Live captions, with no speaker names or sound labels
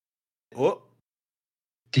Oh,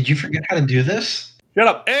 Did you forget how to do this? shut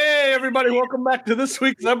up. Hey, everybody. Welcome back to this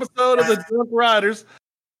week's episode of the Drunk Riders.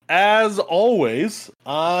 As always,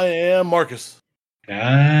 I am Marcus.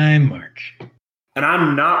 I'm Mark. And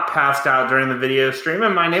I'm not passed out during the video stream,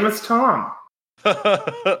 and my name is Tom.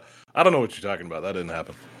 I don't know what you're talking about. That didn't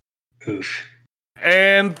happen. Oof.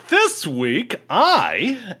 And this week,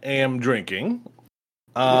 I am drinking.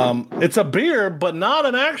 It's a beer, but not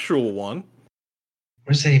an actual one.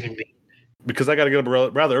 What does that even mean? Because I got to get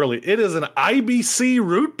up rather early. It is an IBC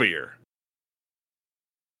root beer.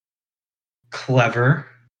 Clever.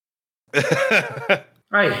 I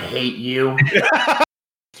hate you.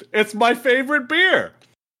 It's my favorite beer.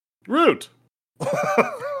 Root.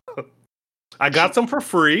 I got some for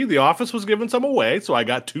free. The office was giving some away, so I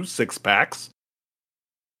got 2 6-packs.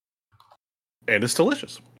 And it's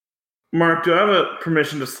delicious. Mark, do I have a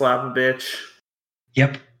permission to slap a bitch?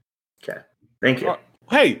 Yep. Okay. Thank you.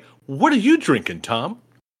 Hey, what are you drinking, Tom?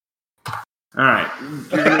 All right.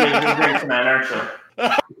 You're going to drink tonight, aren't you?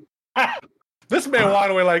 This man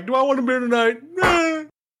walked away like, do I want a beer tonight? Nah.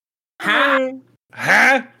 Huh?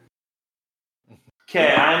 Huh?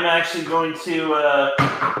 Okay, I'm actually going to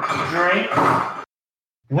drink.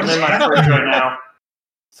 What I'm is in my happening? fridge right now.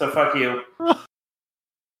 So fuck you. I'm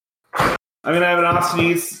going to have an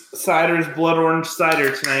Austinese Cider's Blood Orange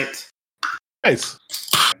Cider tonight. Nice.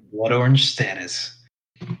 Blood orange status.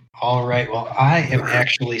 All right. Well, I am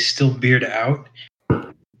actually still beered out,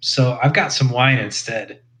 so I've got some wine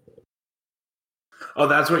instead. Oh,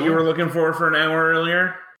 that's what you were looking for an hour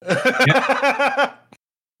earlier?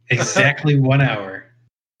 Exactly 1 hour.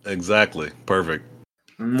 Exactly. Perfect.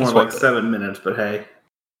 More That's like what- 7 minutes, but hey.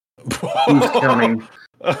 Who's counting?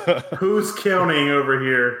 Who's counting over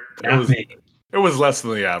here? Not me. It was less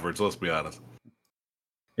than the average, let's be honest.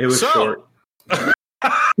 It was So- short.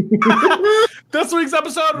 This week's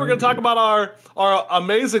episode, we're going to talk about our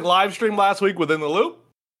amazing live stream last week within the Loop.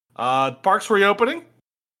 Parks reopening.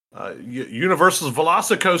 Universal's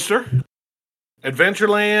Velocicoaster.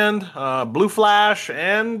 Adventureland. Blue Flash.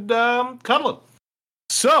 And Cuddlin'.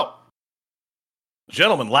 So,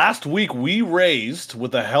 gentlemen, last week we raised,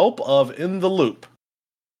 with the help of In the Loop,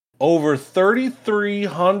 over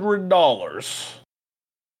 $3,300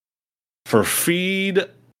 for Feeding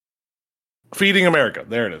America.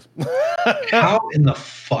 There it is. How in the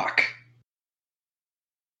fuck?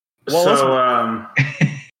 Well,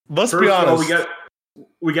 let's be first of all, honest.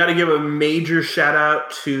 we got to give a major shout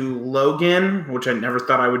out to Logan, which I never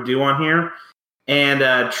thought I would do on here,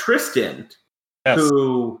 and Tristan, Yes.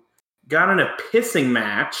 who got in a pissing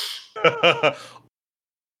match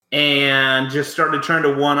and just started trying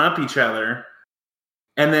to one-up each other.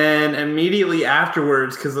 And then immediately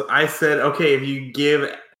afterwards, because I said, okay, if you give,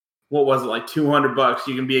 what was it, like $200,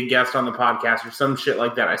 you can be a guest on the podcast or some shit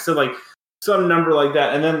like that. I said like some number like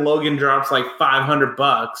that. And then Logan drops like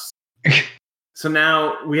 $500. So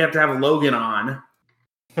now we have to have Logan on.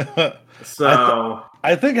 So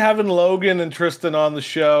I think having Logan and Tristan on the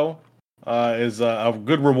show is a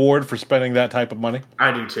good reward for spending that type of money.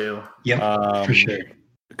 I do too. Yep, for sure.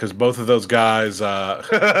 Because both of those guys, both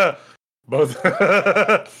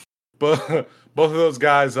of those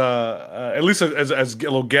guys, at least as a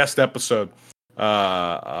little guest episode,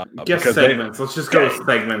 Guest because segments. Let's just go with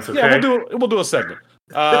segments, okay? Yeah, we'll do a segment.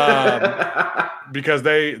 Because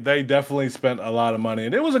they definitely spent a lot of money,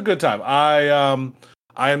 and it was a good time. I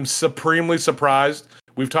am supremely surprised.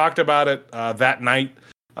 We've talked about it that night,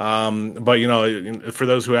 but you know, for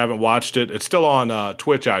those who haven't watched it, it's still on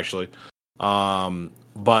Twitch actually. Yeah,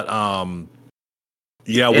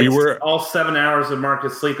 we were all 7 hours of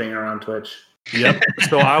Marcus sleeping are on Twitch. Yep.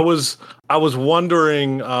 So I was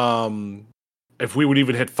wondering if we would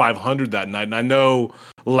even hit 500 that night, and I know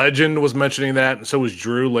Legend was mentioning that, and so was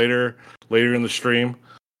Drew later in the stream.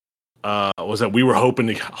 Was that we were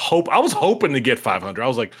I was hoping to get 500. I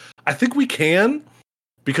was like, I think we can,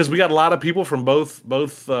 because we got a lot of people from both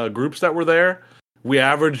groups that were there. We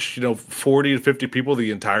averaged 40 to 50 people the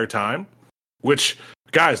entire time, which,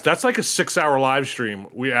 guys, that's like a 6-hour live stream.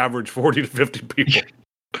 We averaged 40 to 50 people.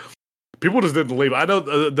 People just didn't leave. I know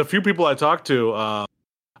the few people I talked to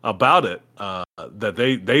about it, that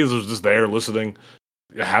they was just there listening,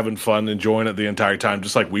 having fun, enjoying it the entire time,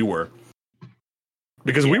 just like we were.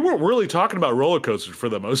 Because we weren't really talking about roller coasters for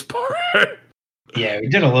the most part. Yeah, we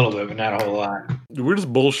did a little bit, but not a whole lot. We're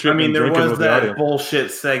just bullshitting. I mean, there drinking was with the that audience. bullshit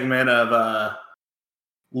segment of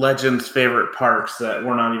Legend's favorite parks that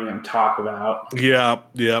we're not even going to talk about. Yeah.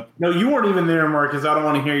 No, you weren't even there, Marcus. I don't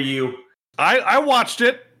want to hear you. I watched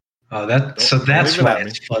it. Oh, that's leave it why at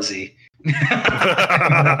it's fuzzy.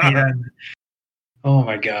 Oh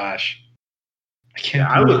my gosh. I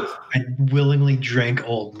can't believe I willingly drank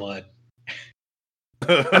old mud.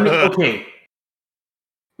 I mean, okay.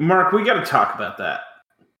 Mark, we got to talk about that.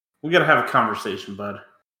 We got to have a conversation, bud.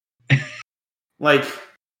 Like,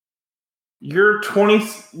 you're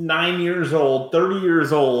 29 years old, 30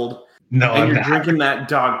 years old, and you're drinking that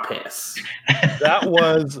dog piss. That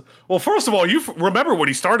was... Well, first of all, you remember what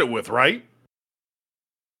he started with, right?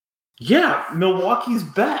 Yeah, Milwaukee's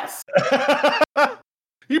best.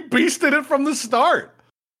 He beasted it from the start.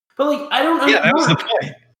 But, like, I don't... Yeah, that was the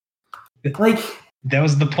point. Like... That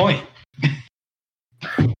was the point.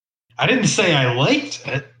 I didn't say I liked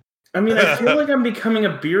it. I mean, I feel like I'm becoming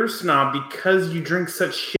a beer snob because you drink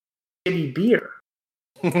such shitty beer.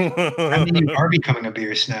 I mean, you are becoming a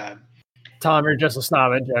beer snob. Tom, you're just a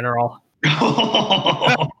snob in general.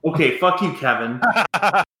 Okay, fuck you, Kevin.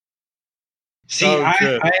 See,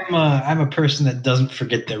 I'm a person that doesn't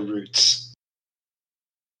forget their roots.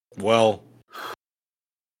 Well,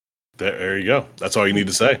 there you go. That's all you need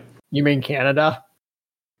to say. You mean Canada?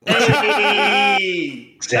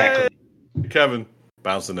 Hey! Exactly. Hey. Kevin,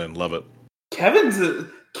 bouncing in. Love it. Kevin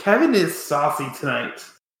is saucy tonight.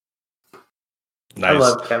 Nice. I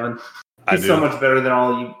love Kevin. He's so much better than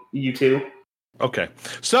all you two. Okay.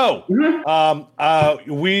 So,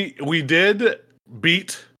 we did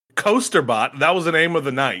beat Coasterbot. That was the name of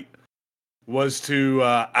the night. Was to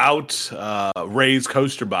raise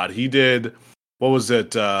Coasterbot. He did, what was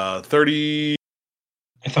it, 30...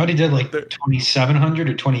 I thought he did like 2,700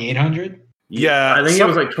 or 2,800. Yeah. I think it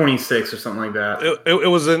was like 26 or something like that. It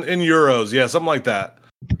was in euros. Yeah, something like that.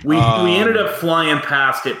 We ended up flying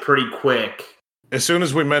past it pretty quick. As soon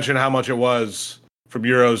as we mentioned how much it was from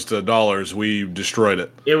euros to dollars, we destroyed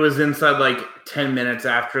it. It was inside like 10 minutes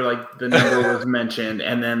after like the number was mentioned,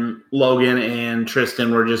 and then Logan and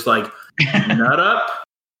Tristan were just like, nut up.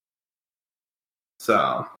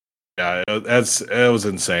 So yeah, it was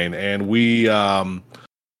insane, and we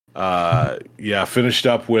finished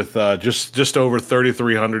up with just over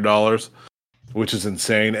 $3,300, which is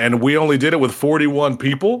insane, and we only did it with 41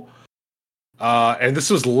 people, and this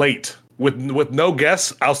was late with no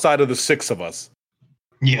guests outside of the 6 of us.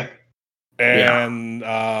 Yeah. And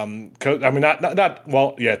I mean, not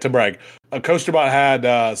well. Yeah, to brag, Coasterbot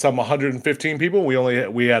had some 115 people.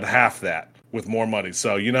 We had half that with more money.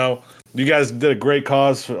 So you guys did a great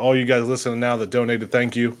cause. For all you guys listening now that donated,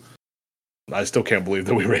 thank you. I still can't believe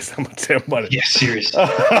that we raised that much damn money. Yeah, seriously.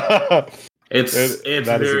 It's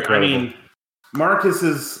very. I mean, Marcus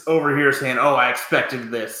is over here saying, "Oh, I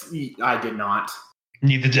expected this." I did not.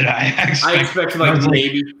 Neither did I. I expected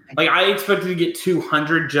maybe I expected to get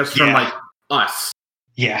 200 just from like us.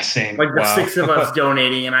 Yeah, same. Like the 6 of us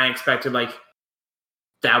donating, and I expected like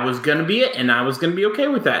that was gonna be it, and I was gonna be okay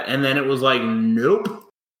with that. And then it was like, nope.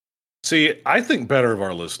 See, I think better of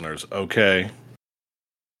our listeners. Okay.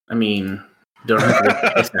 I mean, don't have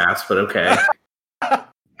to kiss ass, but okay.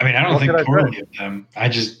 I mean, I don't think poorly of them. I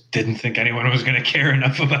just didn't think anyone was going to care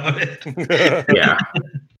enough about it. Yeah.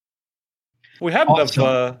 We had enough.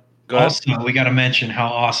 Also, we got to mention how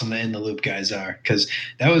awesome the In the Loop guys are, because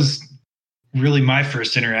that was really my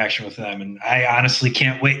first interaction with them, and I honestly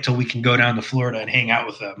can't wait till we can go down to Florida and hang out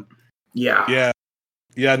with them. Yeah.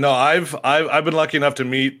 No, I've been lucky enough to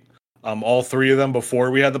meet all 3 of them before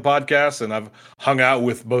we had the podcast, and I've hung out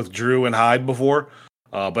with both Drew and Hyde before.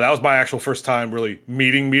 But that was my actual first time really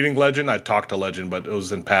meeting Legend. I talked to Legend, but it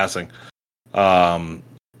was in passing.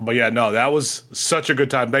 But yeah, no, that was such a good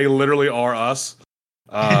time. They literally are us.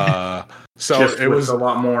 So just it was a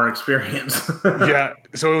lot more experience. Yeah.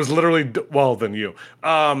 So it was literally than you.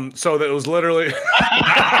 So that it was literally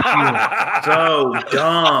so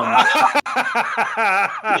dumb.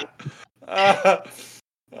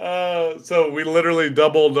 So we literally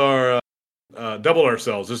doubled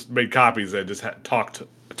ourselves. Just made copies and just talked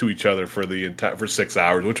to each other for 6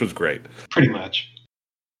 hours, which was great. Pretty much.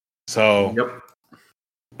 So. Yep.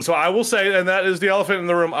 So I will say, and that is the elephant in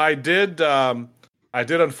the room. I did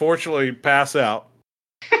unfortunately pass out.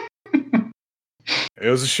 It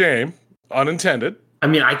was a shame, unintended. I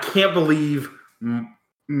mean, I can't believe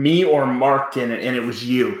me or Mark did it, and it was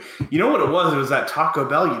you. You know what it was? It was that Taco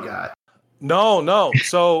Bell you got. No.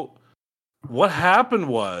 So what happened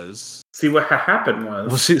was... See what happened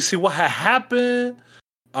was... See what happened?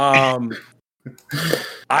 I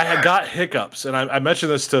had got hiccups, and I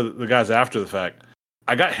mentioned this to the guys after the fact.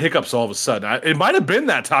 I got hiccups all of a sudden. It might have been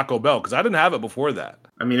that Taco Bell, because I didn't have it before that.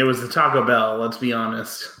 I mean, it was the Taco Bell, let's be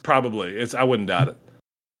honest. Probably. I wouldn't doubt it.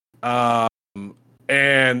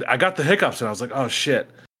 And I got the hiccups, and I was like, oh, shit.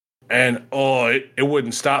 And, it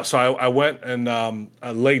wouldn't stop. So I went and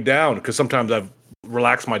I laid down, because sometimes I've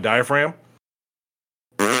relaxed my diaphragm.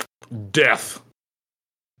 Death.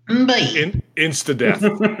 Insta death.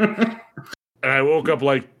 And I woke up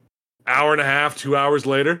like hour and a half, 2 hours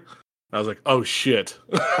later. I was like, oh shit.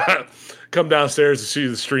 Come downstairs to see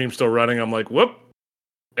the stream still running. I'm like, whoop.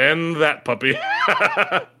 And that puppy.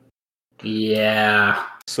 Yeah.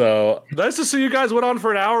 So nice to see you guys went on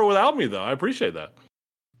for an hour without me, though. I appreciate that.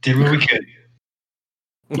 Did what we could.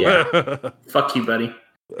 Yeah. Fuck you, buddy.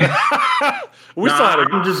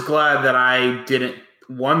 I'm just glad that I didn't,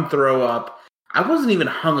 throw up. I wasn't even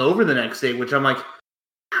hungover the next day, which I'm like,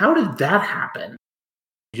 how did that happen?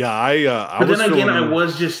 Yeah, but then again, I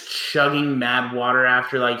was just chugging mad water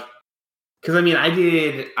after, like, because I mean, I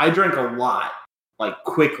drank a lot, like,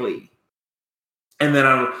 quickly, and then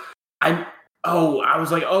I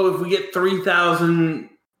was like, oh, if we get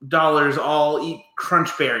 $3,000, I'll eat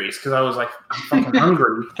crunch berries, because I was like, I'm fucking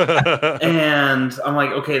hungry, and I'm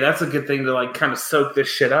like, okay, that's a good thing to like kind of soak this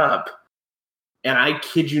shit up. And I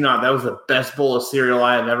kid you not, that was the best bowl of cereal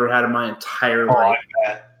I have ever had in my entire life.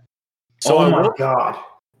 So my God.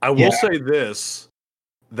 I will say this,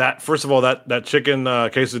 that first of all, that chicken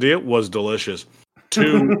quesadilla was delicious.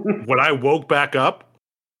 Two, when I woke back up,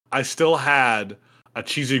 I still had a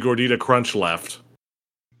cheesy gordita crunch left.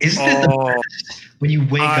 Isn't it the best when you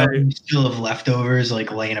wake up and you still have leftovers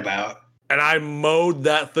like laying about? And I mowed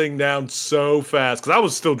that thing down so fast because I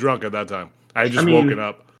was still drunk at that time. I had just woken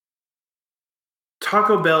up.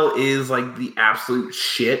 Taco Bell is like the absolute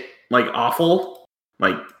shit, like awful.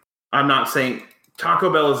 Like, I'm not saying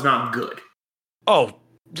Taco Bell is not good. Oh,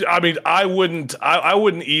 I mean, I wouldn't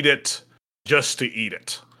eat it just to eat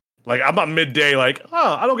it. Like, I'm not midday like,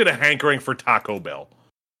 oh, I don't get a hankering for Taco Bell.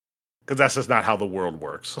 Because that's just not how the world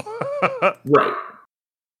works. Right.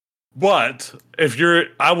 But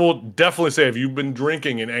I will definitely say if you've been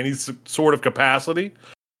drinking in any sort of capacity,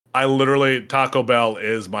 Taco Bell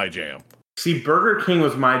is my jam. See, Burger King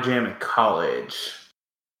was my jam in college.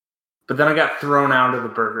 But then I got thrown out of the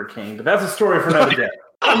Burger King. But that's a story for another day.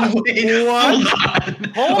 What?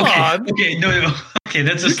 Hold on. Okay, no. Okay,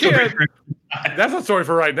 that's a story. That's a story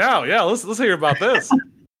for right now. Yeah, let's hear about this.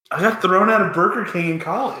 I got thrown out of Burger King in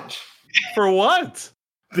college. For what?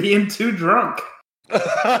 Being too drunk.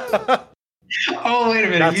 Oh, wait a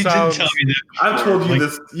minute. You didn't tell me that. I've told you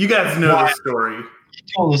this. You guys know the story. You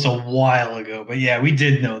told us a while ago, but yeah, we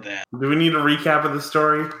did know that. Do we need a recap of the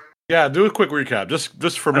story? Yeah, do a quick recap,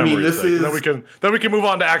 just for memory's sake. Then we can move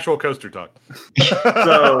on to actual coaster talk.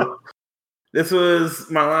 So, this was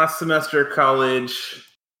my last semester of college.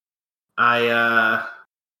 It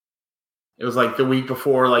was like the week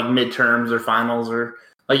before like midterms or finals, or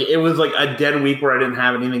like it was like a dead week where I didn't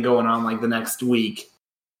have anything going on like the next week.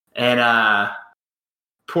 And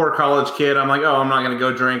poor college kid, I'm like, oh, I'm not gonna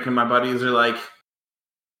go drink, and my buddies are like,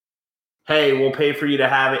 hey, we'll pay for you to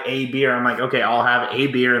have a beer. I'm like, okay, I'll have a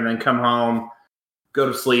beer and then come home, go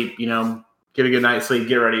to sleep, get a good night's sleep,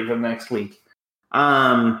 get ready for the next week.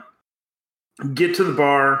 Get to the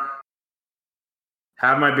bar,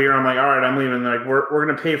 have my beer. I'm like, all right, I'm leaving. They're like, we're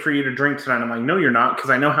going to pay for you to drink tonight. I'm like, no, you're not,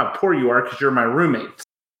 because I know how poor you are because you're my roommates.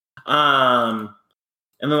 And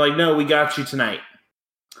they're like, no, we got you tonight.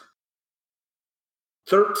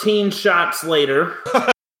 13 shots later,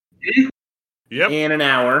 yep, in an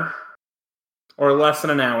hour, or less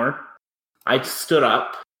than an hour, I stood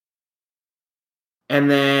up. And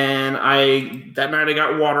then that night I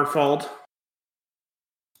got waterfalled.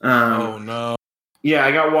 Oh, no. Yeah,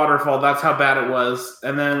 I got waterfalled. That's how bad it was.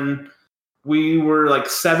 And then we were like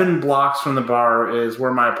 7 blocks from the bar is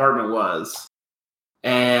where my apartment was.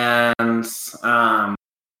 And I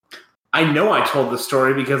know I told the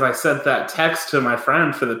story because I sent that text to my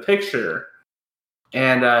friend for the picture.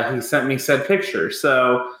 And he sent me said picture.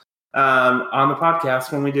 So on the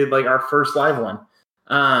podcast when we did like our first live one,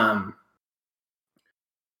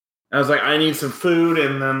 I was like, I need some food,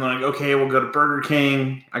 and then like, okay, we'll go to Burger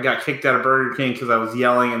King. I got kicked out of Burger King because I was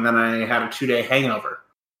yelling, and then I had a 2-day hangover.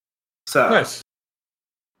 So, nice.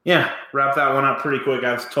 Yeah, wrap that one up pretty quick.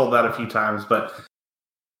 I've told that a few times, but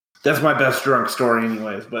that's my best drunk story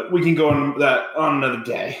anyways. But we can go on that on another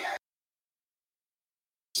day.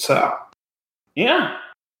 So, yeah.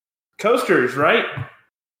 Coasters, right?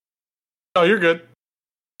 Oh, you're good.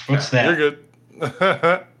 What's that? You're good.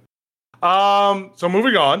 So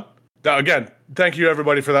moving on. Again, thank you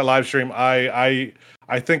everybody for that live stream. I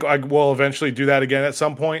think I will eventually do that again at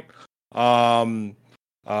some point. Hashtag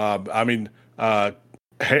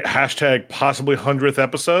possibly 100th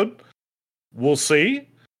episode. We'll see.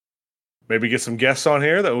 Maybe get some guests on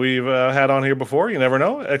here that we've had on here before. You never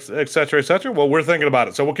know, et cetera, et cetera. Well, we're thinking about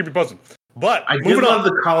it, so we'll keep you posted. But I did love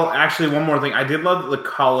the call. Actually, one more thing. I did love the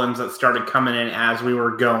call-ins that started coming in as we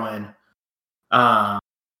were going.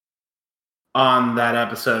 on that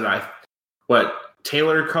episode.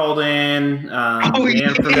 Taylor called in,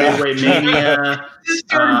 Dan from Midway Mania. He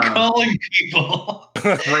started calling people.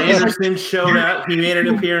 Anderson showed up. He made an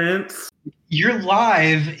appearance. You're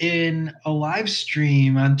live in a live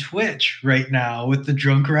stream on Twitch right now with the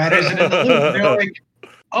Drunk Riders and in the Loop. They're like,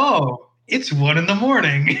 oh, it's 1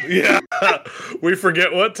 a.m. Yeah, we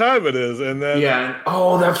forget what time it is, and then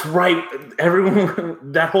that's right. Everyone,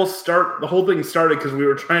 the whole thing started because we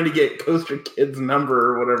were trying to get Coaster Kid's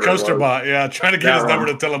number or whatever. Coaster Bot, trying to get his number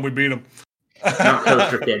to tell him we beat him. Not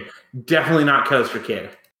Coaster Kid, definitely not Coaster Kid.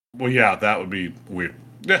 Well, yeah, that would be weird.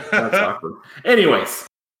 That's awkward. Anyways,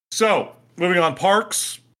 so moving on,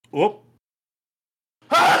 parks. Whoop.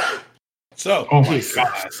 So, oh my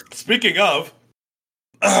God. Speaking of.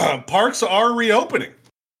 Parks are reopening.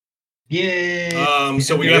 Yay!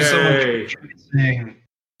 So we got some.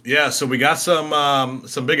 Yeah, so we got some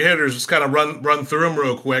big hitters. Just kind of run through them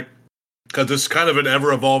real quick because it's kind of an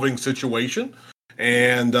ever evolving situation,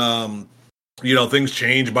 and things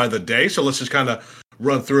change by the day. So let's just kind of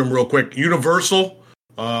run through them real quick. Universal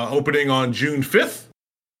opening on June 5th.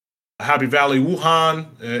 Happy Valley Wuhan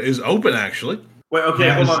is open actually. Wait, okay,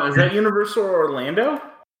 hold on. Is that Universal or Orlando?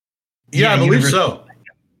 Yeah, I believe so.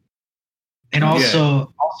 And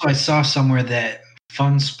also I saw somewhere that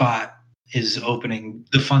Fun Spot is opening.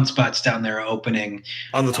 The Fun Spots down there are opening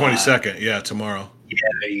on the 22nd. Tomorrow. Yeah,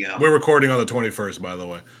 there you go. We're recording on the 21st, by the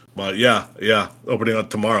way. But opening up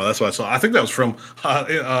tomorrow. That's what I saw. I think that was from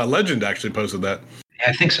Legend. Actually posted that. Yeah,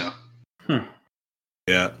 I think so.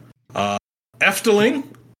 Yeah. Efteling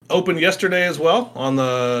opened yesterday as well on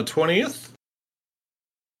the 20th.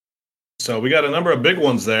 So we got a number of big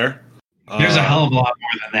ones there. There's a hell of a lot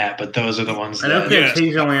more than that, but those are the ones that... I know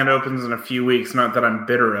Fantasyland opens in a few weeks, not that I'm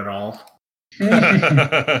bitter at all.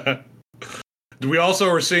 We also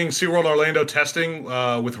are seeing SeaWorld Orlando testing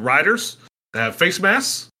with riders that have face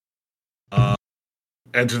masks.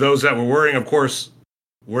 And to those that were worrying, of course,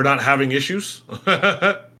 we're not having issues.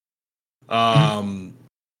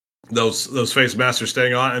 Those face masks are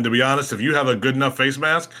staying on. And to be honest, if you have a good enough face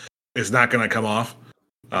mask, it's not going to come off,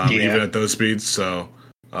 even at those speeds. So...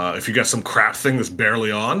 if you got some crap thing that's barely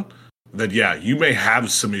on, then you may have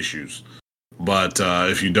some issues. But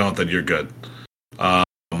if you don't, then you're good.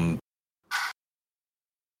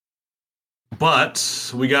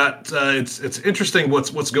 But we got it's interesting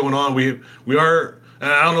what's going on. We are, and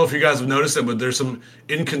I don't know if you guys have noticed it, but there's some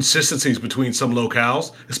inconsistencies between some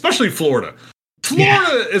locales, especially Florida.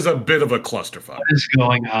 Florida is a bit of a clusterfuck. What is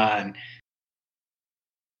going on?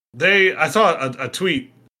 I saw a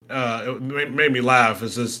tweet. It made me laugh.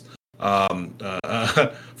 It's just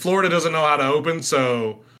Florida doesn't know how to open,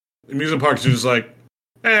 so amusement parks are just like,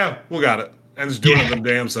 yeah, we got it, and just doing it them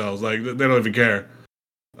damn selves. Like they don't even care.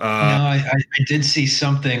 I did see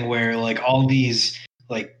something where all these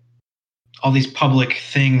public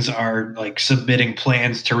things are submitting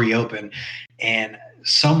plans to reopen, and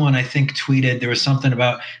someone I think tweeted there was something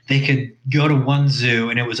about they could go to one zoo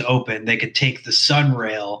and it was open. They could take the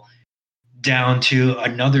Sunrail down to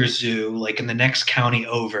another zoo, in the next county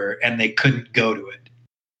over, and they couldn't go to it.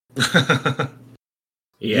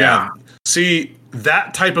 Yeah. See,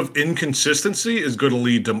 that type of inconsistency is going to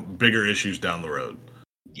lead to bigger issues down the road.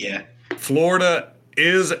 Yeah. Florida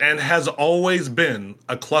is and has always been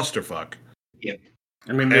a clusterfuck. Yep.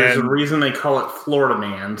 I mean, there's a reason they call it Florida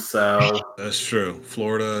Man, so... That's true.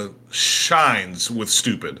 Florida shines with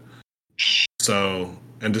stupid. So...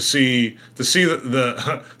 And to see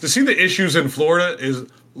the issues in Florida is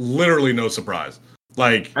literally no surprise.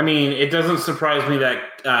 I mean, it doesn't surprise me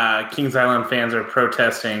that Kings Island fans are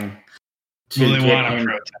protesting. They want to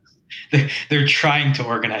protest. They're trying to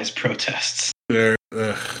organize protests.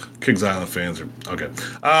 Kings Island fans are okay.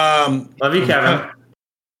 Love you, Kevin.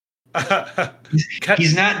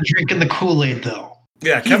 He's not drinking the Kool-Aid though.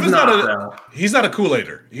 Yeah, Kevin's he's not a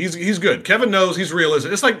Kool-Aider. He's good. Kevin knows he's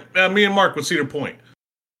realistic. It's like me and Mark with Cedar Point.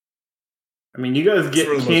 I mean, you guys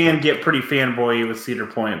can get pretty fanboy with Cedar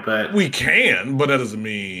Point, but... We can, but that doesn't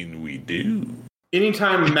mean we do.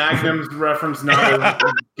 Anytime Magnum's reference not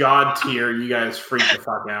as God tier, you guys freak the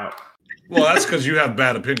fuck out. Well, that's because you have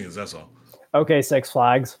bad opinions, that's all. Okay, Six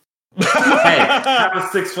Flags. Hey, have a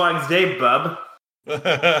Six Flags day, bub.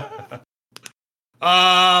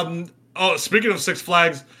 Speaking of Six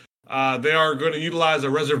Flags, they are going to utilize a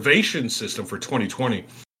reservation system for 2020,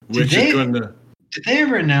 which is going to... Did they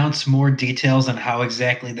ever announce more details on how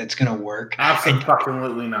exactly that's going to work?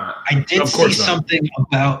 Absolutely not. I did see something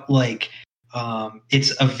about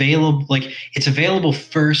it's available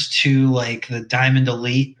first to the Diamond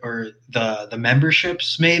Elite or the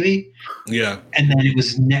memberships maybe. Yeah. And then it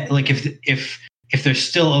was if there's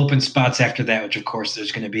still open spots after that, which of course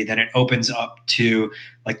there's going to be, then it opens up to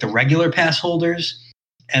like the regular pass holders.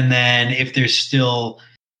 And then if there's still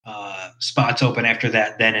spots open after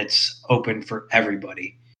that, then it's open for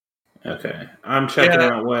everybody. Okay. I'm checking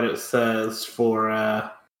out what it says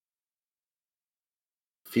for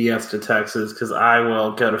Fiesta Texas, because I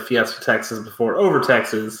will go to Fiesta Texas before Over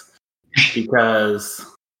Texas because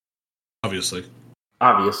Obviously.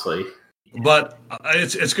 But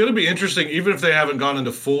it's going to be interesting, even if they haven't gone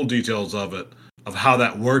into full details of it, of how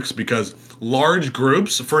that works, because large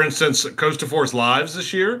groups, for instance, Coast to Forest Lives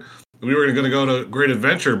this year, we were going to go to Great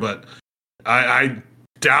Adventure, but I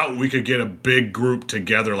doubt we could get a big group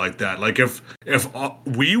together like that. Like if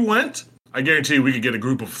we went, I guarantee we could get a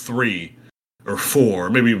group of 3 or 4,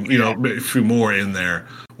 maybe, a few more in there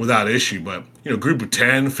without issue. But, group of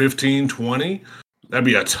 10, 15, 20, that'd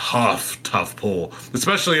be a tough pull,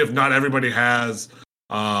 especially if not everybody has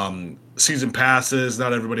season passes,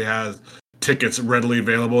 not everybody has tickets readily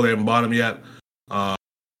available. They haven't bought them yet. So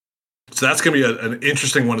that's going to be an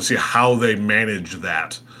interesting one to see how they manage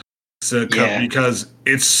that. So, because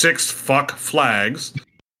it's 6 flags.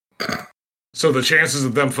 So the chances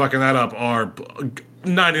of them fucking that up are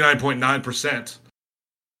 99.9%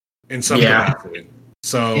 in some capacity.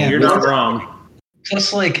 So you're not wrong.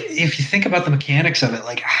 Plus, like, if you think about the mechanics of it,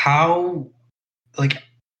 like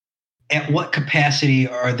at what capacity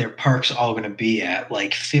are their parks all going to be at?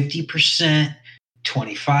 Like 50%,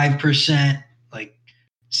 25%, like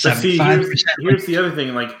 75%? Here's the other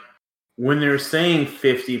thing. Like, when they're saying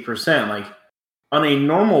 50%, like, on a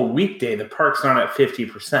normal weekday, the park's not at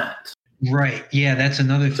 50%. Right. Yeah, that's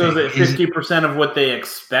another thing. So is it 50% of what they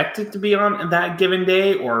expect it to be on that given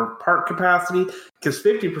day, or park capacity? Because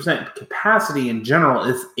 50% capacity in general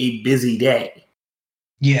is a busy day.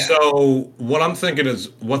 Yeah. So what I'm thinking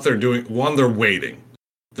is what they're doing. One, they're waiting.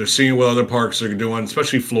 They're seeing what other parks are doing.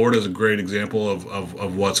 Especially Florida is a great example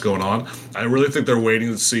of what's going on. I really think they're waiting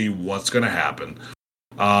to see what's going to happen.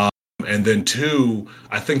 And then 2,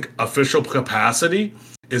 I think official capacity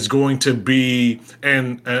is going to be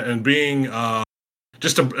and being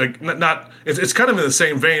just it's kind of in the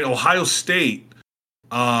same vein. Ohio State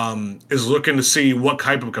is looking to see what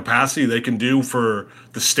type of capacity they can do for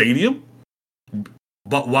the stadium,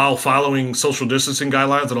 but while following social distancing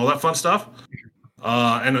guidelines and all that fun stuff.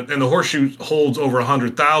 And the Horseshoe holds over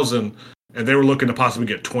 100,000, and they were looking to possibly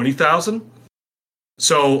get 20,000.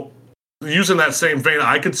 So using that same vein,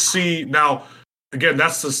 I could see now. Again,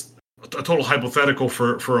 that's just a total hypothetical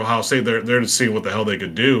for Ohio State. They're to see what the hell they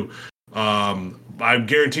could do. I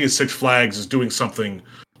guarantee you Six Flags is doing something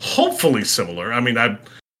hopefully similar. I mean, I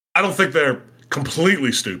don't think they're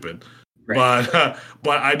completely stupid, right.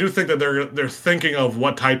 but I do think that they're thinking of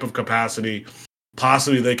what type of capacity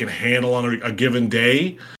possibly they can handle on a given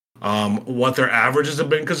day. What their averages have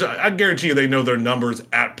been, because I guarantee you they know their numbers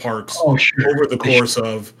at parks over the course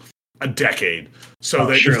of a decade. So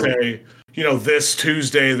they can say, this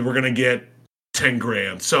Tuesday we're going to get 10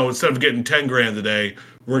 grand. So instead of getting 10 grand today,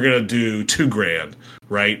 we're going to do 2 grand,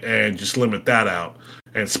 right? And just limit that out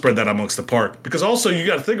and spread that amongst the park. Because also you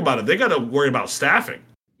got to think about it. They got to worry about staffing.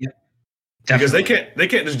 Yeah, because they can't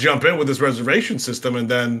just jump in with this reservation system and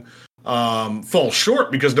then fall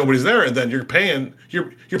short because nobody's there, and then you're paying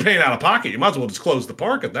out of pocket. You might as well just close the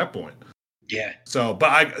park at that point. Yeah. So, but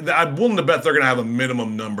I'm willing to bet they're going to have a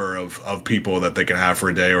minimum number of people that they can have for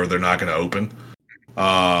a day, or they're not going to open.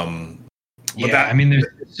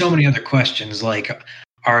 There's so many other questions. Like,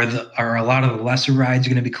 are a lot of the lesser rides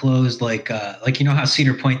going to be closed? Like how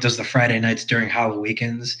Cedar Point does the Friday nights during Halloween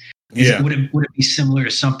weekends? Would it be similar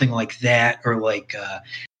to something like that, or like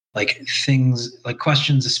things like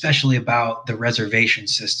questions, especially about the reservation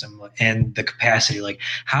system and the capacity? Like,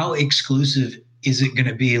 how exclusive is it going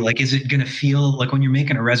to be? Like, is it going to feel like when you're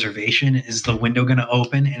making a reservation, is the window going to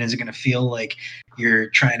open, and is it going to feel like you're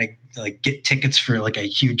trying to like get tickets for like a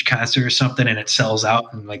huge concert or something, and it sells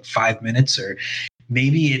out in like 5 minutes? Or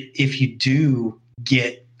maybe if you do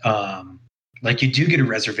get a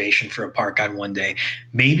reservation for a park on one day,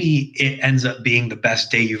 maybe it ends up being the best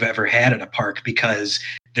day you've ever had at a park because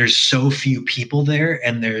there's so few people there,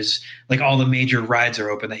 and there's like all the major rides are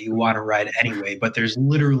open that you want to ride anyway, but there's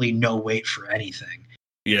literally no wait for anything.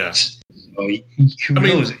 Yeah. So who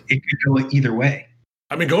knows? It could go either way.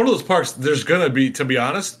 I mean, going to those parks, there's going to be, to be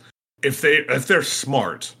honest, if they're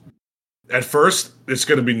smart, at first it's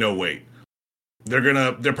going to be no wait.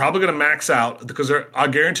 They're probably gonna max out because I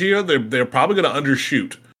guarantee you they're probably gonna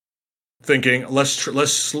undershoot, thinking let's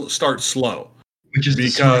start slow, which is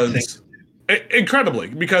because incredibly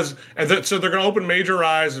because so they're gonna open major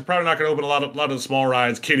rides. They're probably not gonna open a lot of the small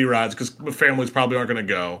rides, kiddie rides, because families probably aren't gonna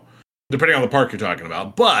go. depending on the park you're talking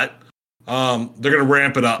about. But they're going to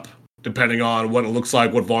ramp it up depending on what it looks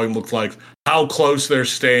like, what volume looks like, how close they're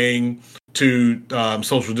staying to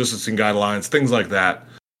social distancing guidelines, things like that,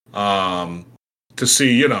 to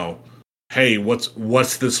see, you know, hey,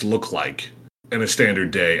 what's this look like in a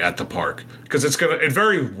standard day at the park? Because it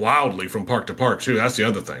vary wildly from park to park too. That's the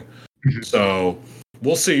other thing. So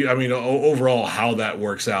we'll see. I mean, overall, how that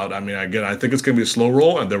works out. I mean, again, I think it's going to be a slow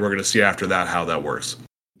roll, and then we're going to see after that how that works.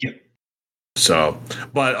 Yep. So,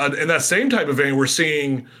 but in that same type of vein, we're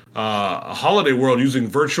seeing Holiday World using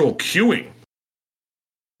virtual queuing.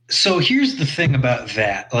 So here's the thing about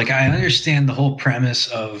that. Like, I understand the whole premise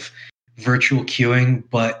of virtual queuing,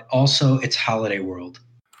 but also it's Holiday World.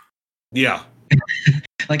 Yeah.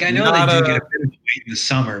 Like, I know they do get a bit of wait in the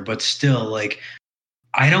summer, but still, like,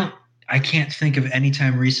 I can't think of any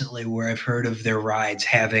time recently where I've heard of their rides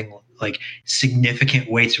having like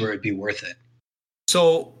significant waits where it'd be worth it.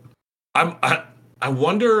 So I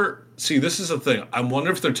wonder, see, this is the thing. I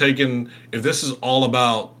wonder if this is all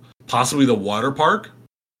about possibly the water park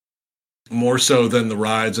more so than the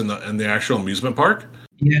rides and the actual amusement park.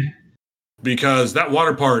 Yeah. Because that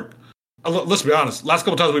water park, let's be honest, last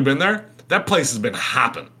couple times we've been there, that place has been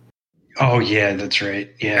hopping. Oh yeah, that's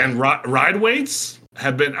right. Yeah. And ride waits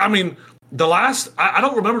have been, I mean, I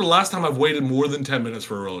don't remember the last time I've waited more than 10 minutes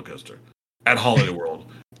for a roller coaster at Holiday World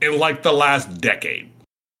in like the last decade.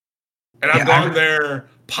 And I've gone there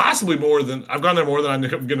possibly more than I'm going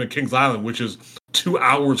to Kings Island, which is 2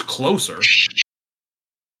 hours closer.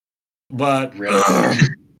 But that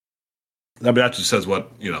just says what,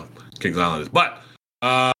 you know, Kings Island is. But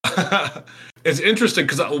it's interesting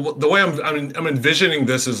because the way I'm envisioning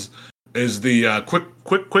this is the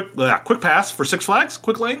quick pass for Six Flags,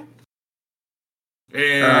 quick lane.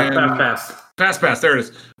 And fast pass. There it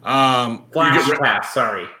is. Flash pass.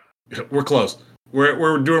 Sorry, we're close.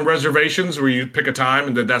 We're doing reservations where you pick a time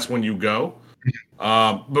and then that's when you go.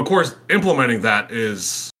 But of course, implementing that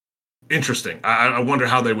is interesting. I wonder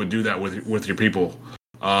how they would do that with your people.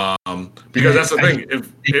 Because that's the thing.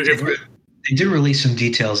 They did release some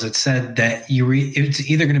details that said that it's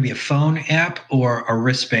either going to be a phone app or a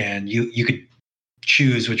wristband. You could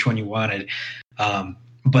choose which one you wanted.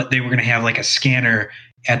 But they were going to have like a scanner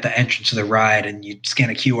at the entrance of the ride, and you'd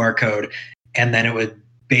scan a QR code, and then it would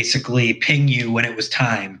basically ping you when it was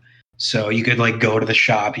time. So you could like go to the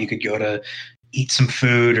shop, you could go to eat some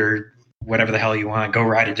food or whatever the hell you want, go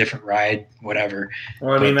ride a different ride, whatever.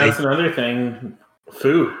 Well, I mean, that's another thing.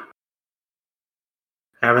 Food.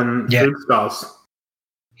 Having food stalls.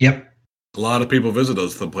 Yep. A lot of people visit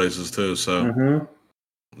those places too. So,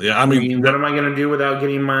 yeah, I mean, what am I going to do without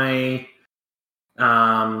getting my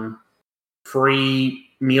free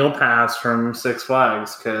meal pass from Six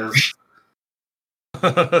Flags? Because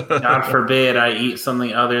God forbid I eat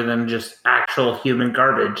something other than just actual human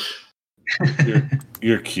garbage.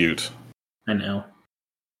 You're cute. I know.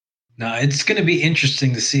 No, it's going to be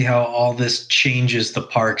interesting to see how all this changes the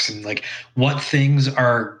parks and like what things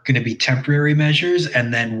are going to be temporary measures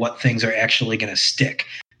and then what things are actually going to stick.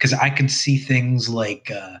 Because I can see things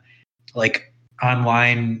like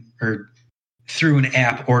online or through an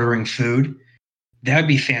app ordering food. That would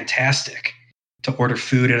be fantastic to order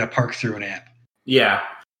food at a park through an app. Yeah,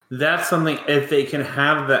 that's something. If they can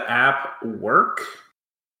have the app work,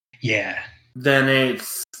 then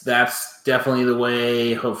that's definitely the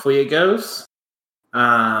way. Hopefully, it goes.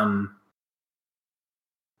 That's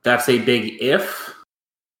a big if,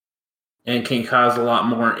 and can cause a lot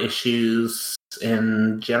more issues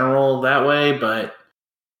in general that way. But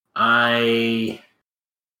I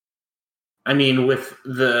mean, with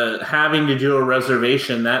the having to do a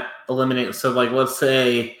reservation, that eliminates. So, like, let's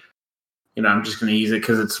say, you know, I'm just going to use it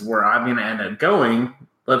because it's where I'm going to end up going.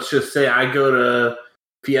 Let's just say I go to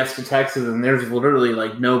Fiesta, Texas, and there's literally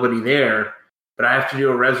like nobody there, but I have to do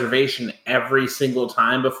a reservation every single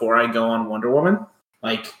time before I go on Wonder Woman.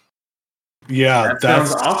 Like, yeah, that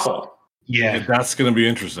sounds awful. Yeah, that's going to be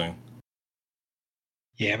interesting.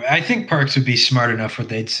 Yeah, but I think parks would be smart enough where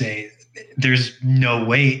they'd say there's no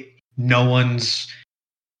wait. No one's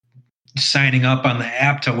signing up on the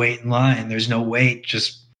app to wait in line. There's no wait.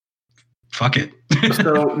 Just fuck it.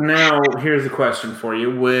 So now here's a question for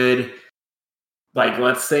you. Like,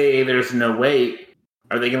 let's say there's no wait.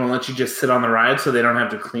 Are they going to let you just sit on the ride so they don't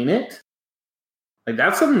have to clean it? Like,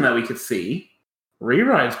 that's something that we could see.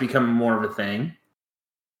 Rerides become more of a thing.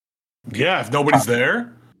 Yeah, if nobody's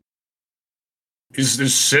there, he's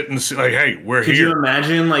just sitting like, hey, we're here. Could you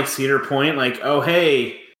imagine, like, Cedar Point, like, oh,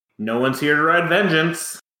 hey, no one's here to ride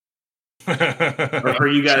Vengeance. Or for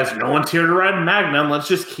you guys, no one's here to ride Magnum. Let's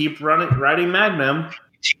just keep riding Magnum.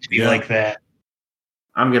 Be like that.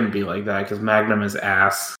 I'm gonna be like that because Magnum is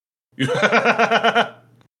ass.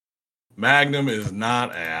 Magnum is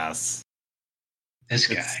not ass. This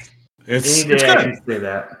guy. It's Any day I good. can say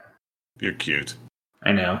that. You're cute.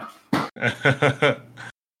 I know.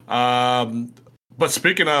 But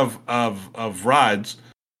speaking of rides,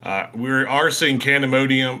 we are seeing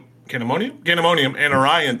Candemonium and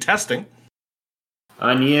Orion testing.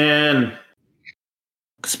 Onion.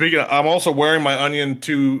 Speaking of, I'm also wearing my Onion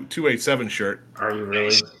 287 shirt. Are you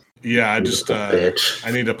really? Yeah, I just bitch.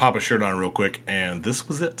 I need to pop a shirt on real quick, and this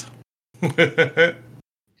was it.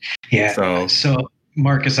 Yeah. So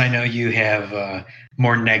Marcus, I know you have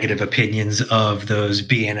more negative opinions of those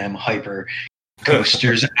B&M Hyper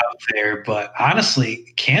coasters out there, but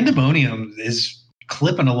honestly, Candemonium is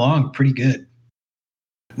clipping along pretty good.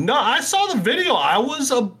 No, I saw the video. I was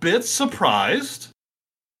a bit surprised,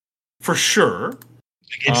 for sure.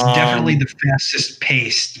 It's definitely the fastest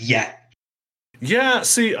paced yet. Yeah,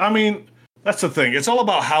 see, I mean, that's the thing. It's all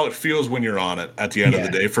about how it feels when you're on it at the end of the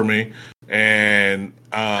day for me. And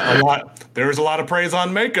there was a lot of praise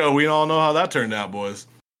on Mako. We all know how that turned out, boys.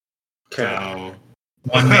 Okay. So,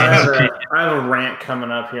 I have a rant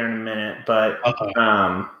coming up here in a minute, but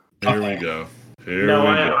here we go.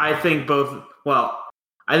 I think both. Well,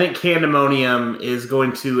 I think Candemonium is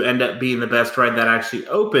going to end up being the best ride that actually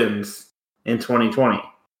opens in 2020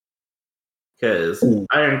 because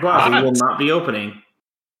Iron Gwazi will not be opening.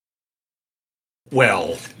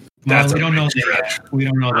 Well, we don't know that yet. We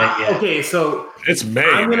don't know that yet. Okay, so it's May.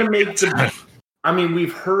 I'm going to make the. I mean,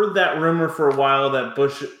 we've heard that rumor for a while that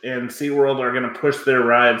Busch and SeaWorld are going to push their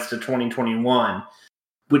rides to 2021,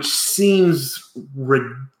 which seems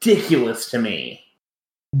ridiculous to me.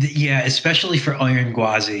 Yeah, especially for Iron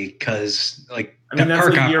Gwazi, because that's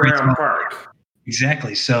a year-round park.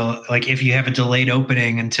 Exactly. So, if you have a delayed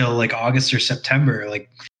opening until August or September,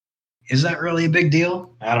 is that really a big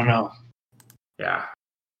deal? I don't know. Yeah.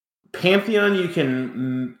 Pantheon, you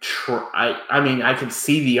can try. I mean, I can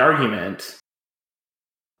see the argument.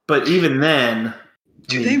 But even then...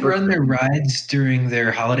 Do they run their rides during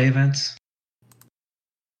their holiday events?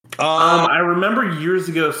 I remember years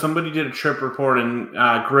ago somebody did a trip report and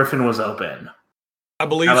Griffin was open. I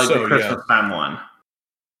believe the Christmas time one.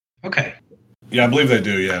 Okay. Yeah, I believe they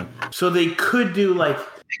do, yeah. So they could do they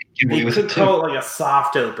could call it a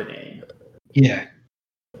soft opening. Yeah.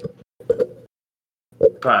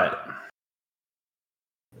 But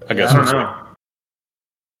I guess I don't know.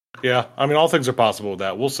 Yeah, I mean, all things are possible with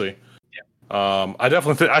that. We'll see. Yeah.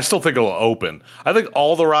 I still think it'll open. I think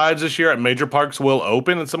all the rides this year at major parks will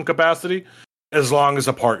open in some capacity, as long as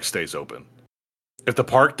the park stays open. If the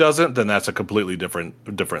park doesn't, then that's a completely different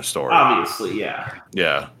story. Obviously, yeah.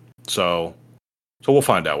 Yeah. So we'll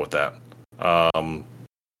find out with that.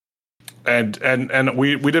 And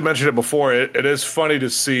we did mention it before. It is funny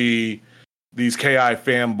to see these KI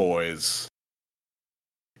fanboys.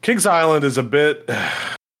 Kings Island is a bit.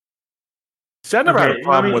 See, I never had a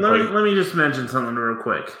problem with it. Let me just mention something real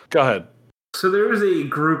quick. Go ahead. So there is a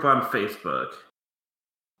group on Facebook.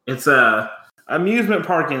 It's a amusement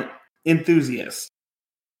park enthusiast.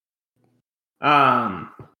 Yeah,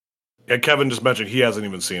 Kevin just mentioned he hasn't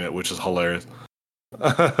even seen it, which is hilarious.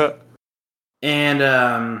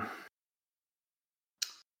 And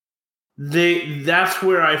that's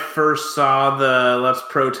where I first saw the let's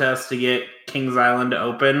protest to get Kings Island to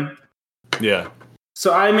open. Yeah.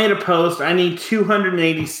 So I made a post. I need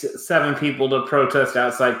 287 people to protest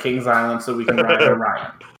outside Kings Island so we can ride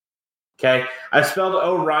Orion. Okay? I spelled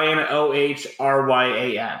Orion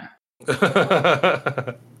Ohryan.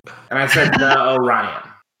 And I said the Orion.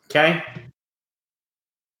 Okay?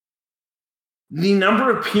 The number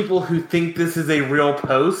of people who think this is a real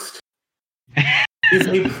post is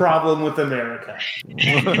a problem with America.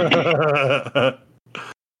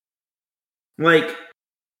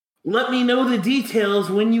 Let me know the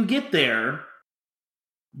details when you get there.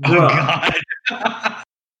 Bruh. Oh, God.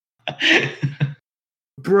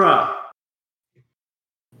 Bruh.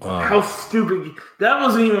 How stupid. That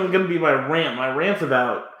wasn't even going to be my rant. My rant's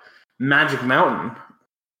about Magic Mountain.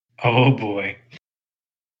 Oh, boy.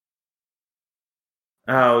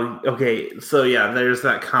 Oh, okay. So, yeah, there's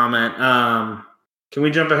that comment. Can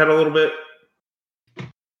we jump ahead a little bit?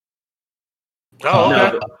 Oh,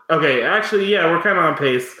 okay. No. Okay, actually, yeah, we're kind of on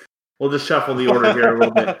pace. We'll just shuffle the order here a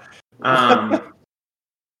little bit.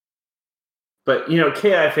 But,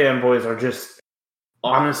 KI fanboys are just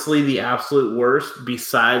honestly the absolute worst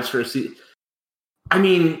besides for... I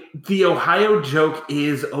mean, the Ohio joke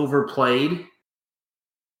is overplayed,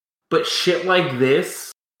 but shit like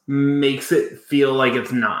this makes it feel like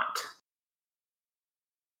it's not.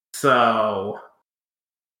 So...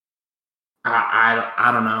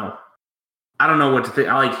 I don't know. I don't know what to think.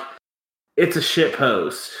 It's a shit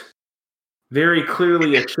post. Very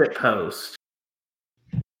clearly a shit post.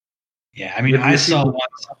 Yeah, I mean, I saw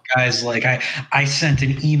some guys I sent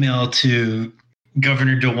an email to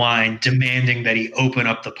Governor DeWine demanding that he open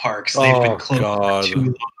up the parks. They've been closed for too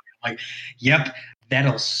long. I'm like, yep,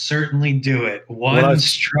 that'll certainly do it. One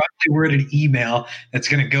strongly worded email that's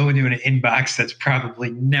going to go into an inbox that's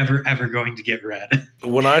probably never ever going to get read.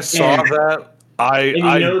 When I saw that,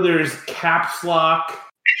 there's caps lock.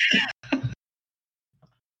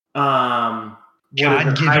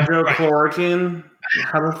 Hydrochloroquine.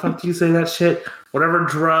 How the fuck do you say that shit? Whatever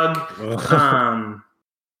drug.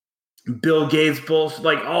 Bill Gates bullshit.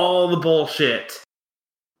 Like all the bullshit.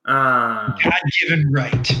 God-given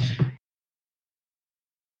right.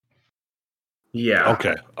 Yeah.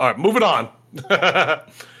 Okay. All right. Moving on.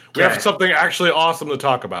 We have something actually awesome to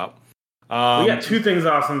talk about. We got two things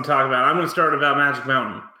awesome to talk about. I'm going to start about Magic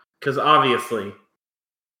Mountain because obviously.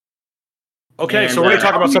 Okay, so we're going to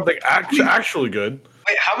talk about something actually good.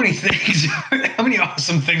 Wait, how many things? How many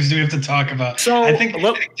awesome things do we have to talk about? So I think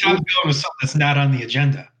Tom's going with something that's not on the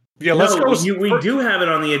agenda. Yeah, let's go. We do have it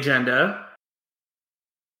on the agenda.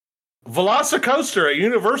 Velocicoaster at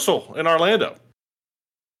Universal in Orlando.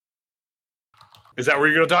 Is that what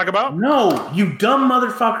you're going to talk about? No, you dumb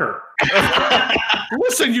motherfucker.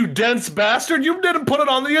 Listen, you dense bastard. You didn't put it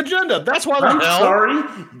on the agenda. That's why I'm sorry.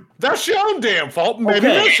 That's your own damn fault. Maybe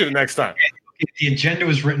mention it next time. The agenda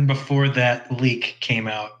was written before that leak came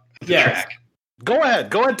out of the track. Go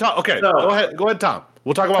ahead, Tom. Okay, so, go ahead, Tom.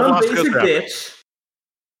 We'll talk about basic bitch.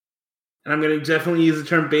 And I'm going to definitely use the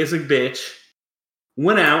term basic bitch.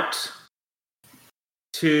 Went out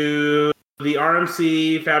to the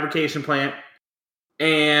RMC fabrication plant,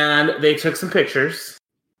 and they took some pictures.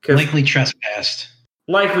 Likely trespassed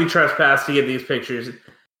to get these pictures.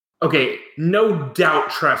 Okay, no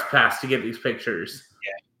doubt trespassed to get these pictures.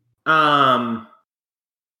 Yeah.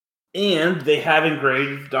 And they have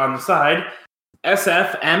engraved on the side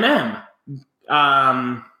SFMM.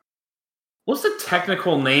 What's the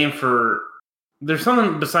technical name for? There's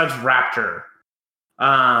something besides Raptor.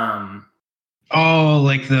 Like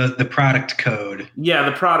the product code. Yeah,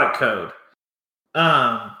 the product code.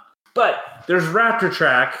 But there's Raptor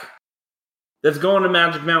Track that's going to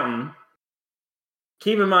Magic Mountain.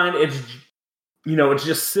 Keep in mind, it's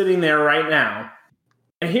just sitting there right now.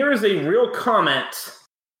 And here is a real comment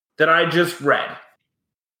that I just read.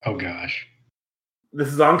 Oh gosh. This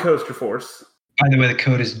is on Coaster Force. By the way, the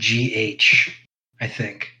code is GH, I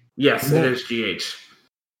think. Yes, it is GH.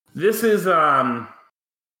 This is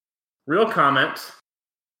real comment.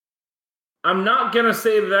 I'm not going to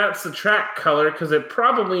say that's the track color because it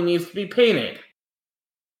probably needs to be painted.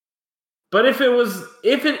 But if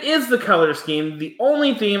it is the color scheme, the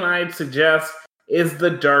only theme I'd suggest is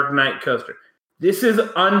the Dark Knight coaster. This is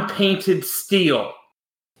unpainted steel.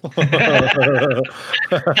 You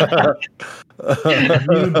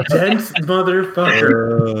dense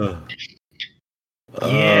motherfucker.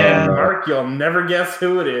 Yeah, Mark, you'll never guess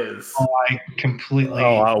who it is. Oh, I completely.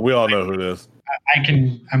 Oh, we all know who it is.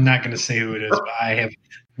 I'm not going to say who it is, but I have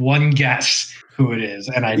one guess who it is,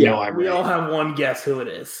 and I know I'm right. We all have one guess who it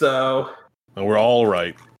is, so. And we're all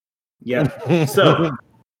right. Yeah. So,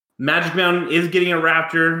 Magic Mountain is getting a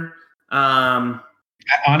Raptor. I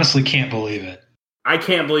honestly can't believe it. I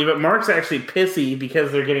can't believe it. Mark's actually pissy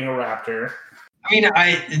because they're getting a Raptor. I mean,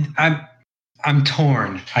 I'm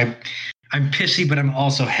torn. I'm pissy, but I'm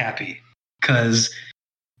also happy because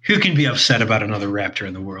who can be upset about another Raptor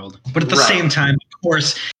in the world? But at the same time, of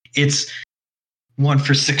course, it's one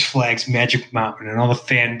for Six Flags Magic Mountain, and all the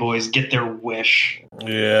fanboys get their wish.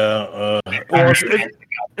 Yeah.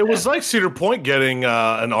 It was like Cedar Point getting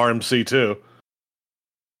an RMC too.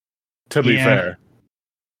 To be fair.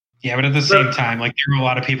 Yeah, but at the same time, there were a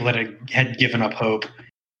lot of people that had given up hope.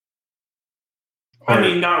 I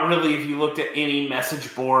mean, not really if you looked at any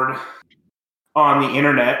message board on the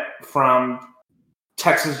internet from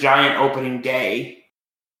Texas Giant opening day.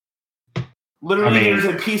 Literally, there's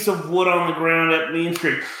a piece of wood on the ground at Main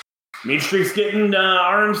Street. Main Street's getting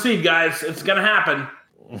RMC, guys. It's going to happen.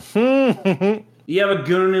 You have a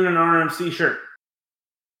goon in an RMC shirt.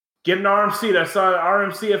 Get an RMC. I saw an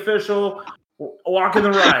RMC official walking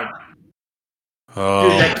the ride. Oh.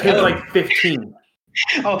 Dude, that kid's like 15.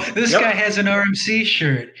 Oh, this guy has an RMC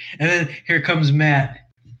shirt. And then here comes Matt.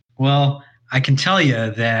 Well, I can tell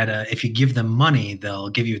you that if you give them money, they'll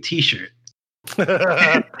give you a T-shirt.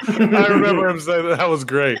 I remember him saying that. That was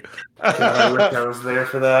great. God, I wish I was there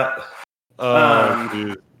for that.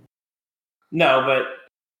 Dude. No, but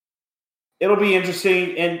it'll be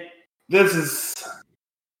interesting. And this is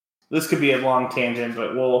this could be a long tangent,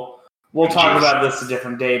 but we'll talk about this a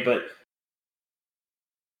different day. But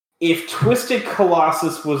if Twisted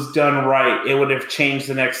Colossus was done right, it would have changed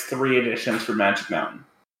the next 3 editions for Magic Mountain.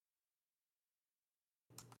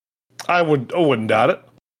 I wouldn't doubt it.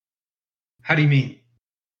 How do you mean?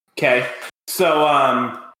 Okay,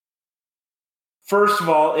 so first of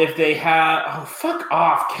all, if they had fuck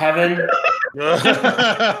off, Kevin.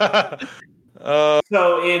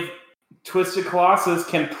 So if Twisted Colossus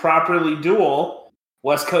can properly duel,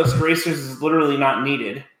 West Coast Racers is literally not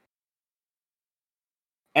needed.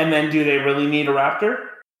 And then, do they really need a Raptor?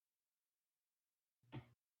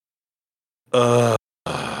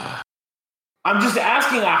 I'm just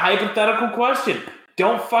asking a hypothetical question.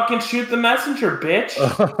 Don't fucking shoot the messenger, bitch.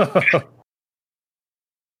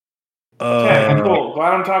 Okay, cool.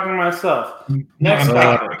 Glad I'm talking to myself. Next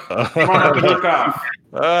topic. Come on, jerk off.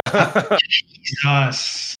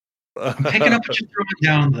 Jesus. I'm picking up what you're throwing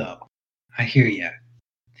down, though. I hear you.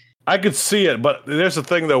 I could see it, but there's the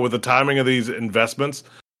thing, though, with the timing of these investments.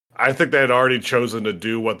 I think they had already chosen to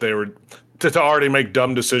do what they were to already make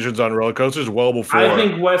dumb decisions on roller coasters well before. I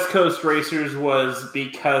think West Coast Racers was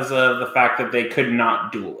because of the fact that they could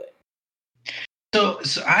not duel it.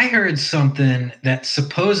 So I heard something that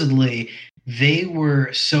supposedly they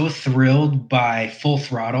were so thrilled by Full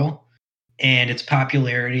Throttle and its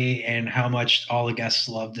popularity and how much all the guests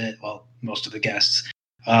loved it. Well, most of the guests.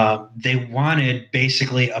 They wanted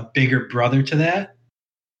basically a bigger brother to that,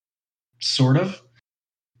 sort of.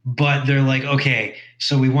 But they're like, okay,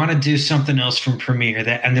 so we want to do something else from Premiere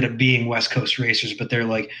that ended up being West Coast Racers. But they're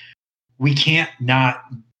like, we can't not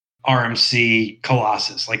RMC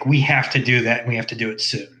Colossus. Like, we have to do that, and we have to do it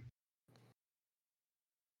soon.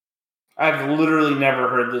 I've literally never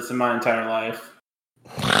heard this in my entire life.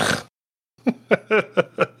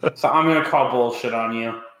 So I'm going to call bullshit on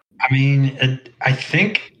you. I mean, I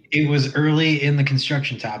think it was early in the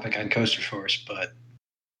construction topic on Coaster Force, but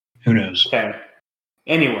who knows? Okay.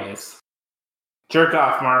 Anyways. Jerk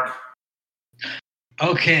off, Mark.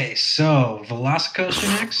 Okay, so Velocicoaster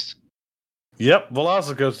next? Yep,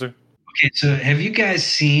 Velocicoaster. Okay, so have you guys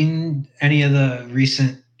seen any of the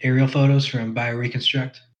recent aerial photos from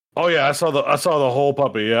BioReconstruct? Oh yeah, I saw the whole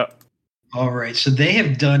puppy. Yeah. All right, so they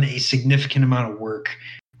have done a significant amount of work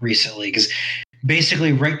recently because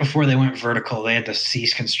basically right before they went vertical, they had to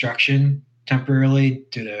cease construction temporarily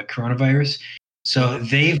due to coronavirus. So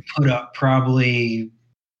they've put up probably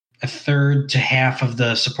a third to half of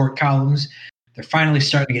the support columns. They're finally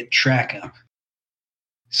starting to get track up.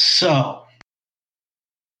 So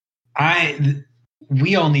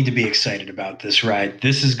we all need to be excited about this ride.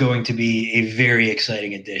 This is going to be a very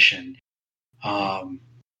exciting addition.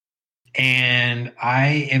 And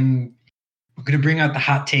I am going to bring out the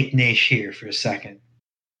hot take Nash here for a second.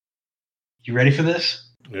 You ready for this?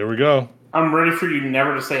 Here we go. I'm ready for you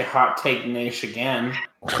never to say hot take Nash again.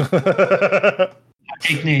 Hot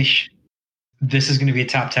take Nash. This is going to be a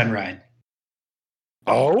top 10 ride.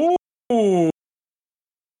 Oh,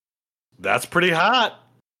 that's pretty hot.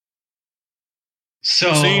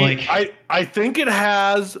 So, see, I think it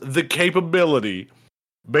has the capability,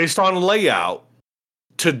 based on layout,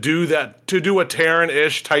 to do that, to do a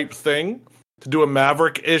Taron-ish type thing, to do a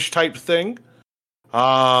Maverick-ish type thing.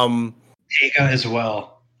 Tega as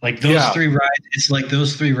well. Like those 3 rides, it's like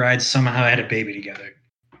those 3 rides somehow had a baby together.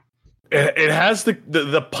 It has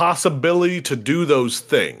the possibility to do those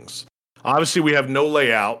things. Obviously, we have no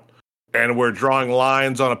layout, and we're drawing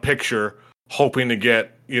lines on a picture, hoping to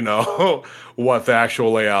get, what the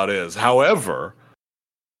actual layout is. However,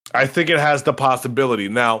 I think it has the possibility.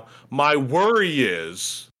 Now, my worry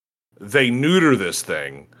is they neuter this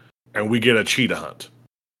thing, and we get a cheetah hunt.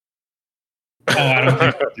 Oh, I don't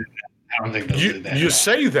think they'll do that. I don't think they'll do that. You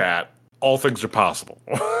say that, all things are possible.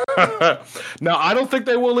 Now, I don't think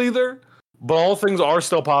they will either, but all things are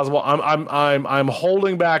still possible. I'm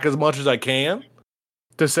holding back as much as I can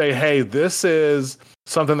to say, hey, this is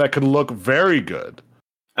something that could look very good.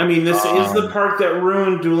 I mean, this is the park that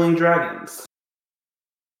ruined Dueling Dragons.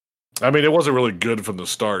 I mean, it wasn't really good from the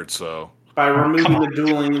start, so. By removing the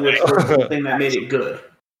dueling, which was the thing that made it good.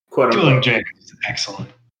 Quote unquote. Dueling Dragons is excellent.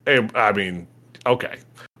 Hey, I mean, okay.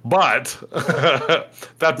 But,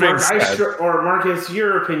 that being said. Marcus,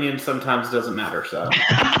 your opinion sometimes doesn't matter, so.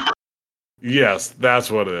 Yes, that's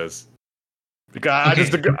what it is. Because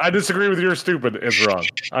I disagree with your stupid. It's wrong.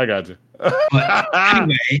 I got you. But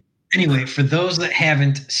anyway, for those that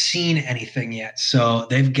haven't seen anything yet, so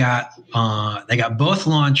they got both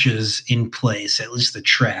launches in place, at least the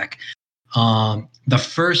track. The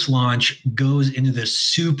first launch goes into this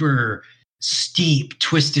super steep,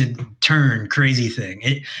 twisted turn, crazy thing.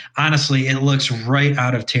 It honestly, it looks right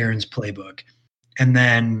out of Taron's playbook. And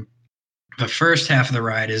then the first half of the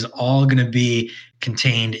ride is all going to be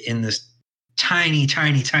contained in this tiny,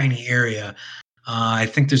 tiny, tiny area. I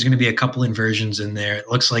think there's going to be a couple inversions in there. It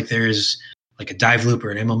looks like there's like a dive loop or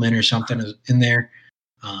an Immelman or something in there.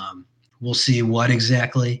 We'll see what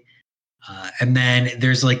exactly. And then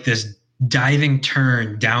there's like this diving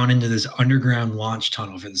turn down into this underground launch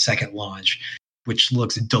tunnel for the second launch, which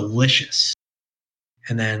looks delicious.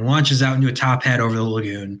 And then launches out into a top hat over the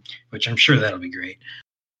lagoon, which I'm sure that'll be great.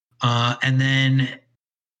 And then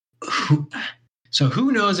who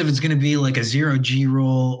knows if it's going to be like a 0G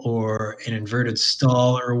roll or an inverted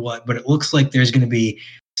stall or what, but it looks like there's going to be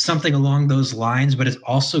something along those lines, but it's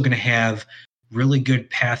also going to have really good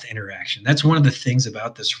path interaction. That's one of the things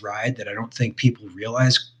about this ride that I don't think people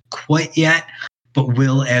realize quite yet, but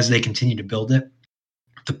will as they continue to build it.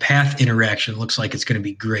 The path interaction looks like it's going to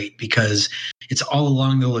be great because it's all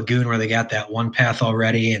along the lagoon where they got that one path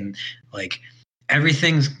already, and like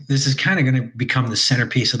this is kind of going to become the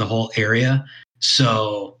centerpiece of the whole area.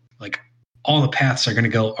 So like all the paths are going to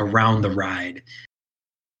go around the ride.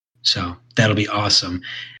 So that'll be awesome.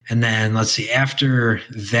 And then let's see, after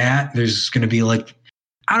that, there's going to be like,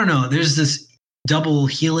 I don't know, there's this double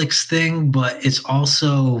helix thing, but it's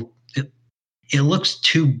also, it looks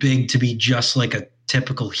too big to be just like a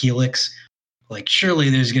typical helix. Like surely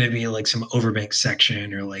there's going to be like some overbank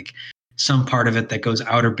section or like some part of it that goes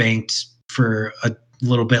outer banked for a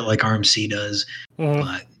little bit like RMC does.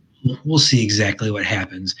 But we'll see exactly what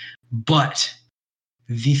happens. But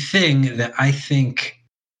the thing that I think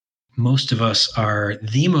most of us are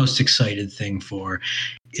the most excited thing for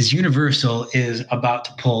is Universal is about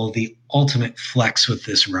to pull the ultimate flex with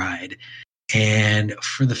this ride. And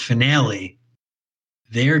for the finale,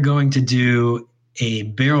 they're going to do a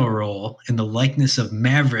barrel roll in the likeness of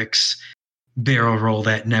Maverick's barrel roll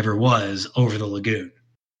that never was over the lagoon.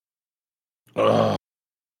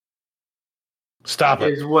 Stop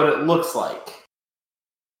it. Is what it looks like.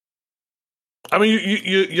 I mean,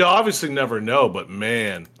 you obviously never know, but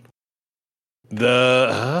man,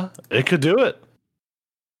 it could do it.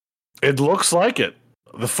 It looks like it.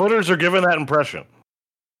 The footers are giving that impression.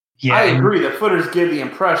 Yeah, I agree. The footers give the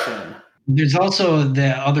impression. There's also the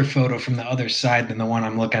other photo from the other side than the one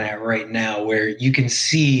I'm looking at right now, where you can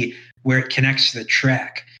see where it connects to the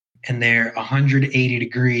track, and they're 180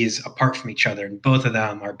 degrees apart from each other, and both of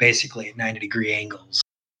them are basically at 90-degree angles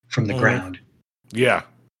from the ground. Yeah.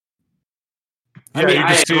 I mean,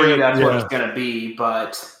 I agree that's what it's going to be,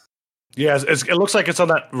 but... Yeah, it looks like it's on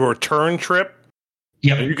that return trip.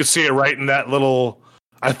 Yeah, you can see it right in that little...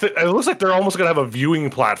 it looks like they're almost going to have a viewing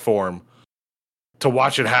platform to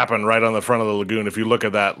watch it happen right on the front of the lagoon if you look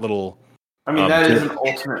at that little... I mean, that is an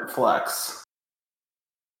ultimate flex.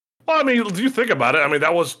 Well, I mean, do you think about it? I mean,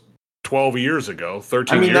 that was 12 years ago, 13 years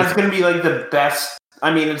ago. I mean, that's going to be like the best...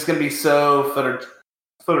 I mean, it's going to be so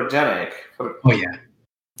photogenic. Oh, yeah.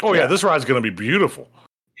 Oh, yeah, this ride's going to be beautiful.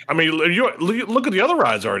 I mean, you look at the other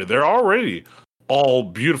rides already. They're already all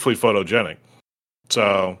beautifully photogenic.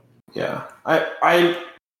 So... Yeah. I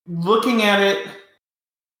looking at it,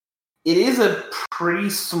 it is a pretty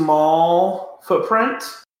small footprint.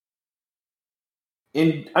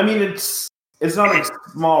 It's not a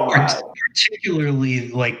small ride. Particularly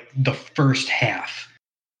like the first half.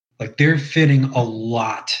 Like they're fitting a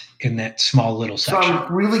lot in that small little section. So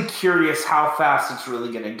I'm really curious how fast it's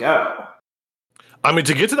really going to go. I mean,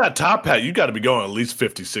 to get to that top hat, you got to be going at least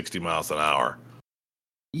 50, 60 miles an hour.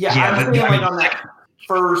 Yeah, I'm thinking like on that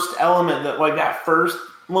first element, that first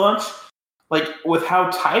launch, like with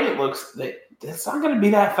how tight it looks, it's not going to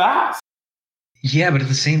be that fast. Yeah, but at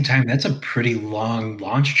the same time, that's a pretty long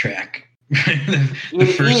launch track.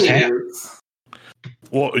 the first half.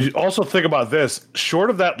 Well, you also think about this. Short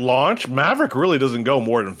of that launch, Maverick really doesn't go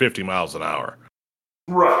more than 50 miles an hour.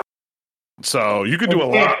 Right. So you could do a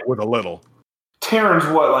lot with a little. Taron's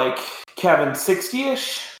what, like Kevin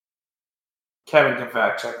 60-ish? Kevin can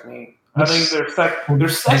fact check me. I think their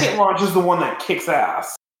second launch is the one that kicks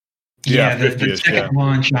ass. Yeah, the second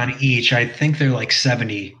launch on each, I think they're like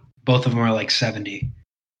 70. Both of them are like 70.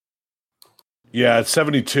 Yeah, it's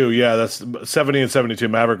 72. Yeah, that's 70 and 72.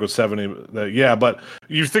 Maverick was 70. Yeah, but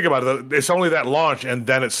you think about it, it's only that launch, and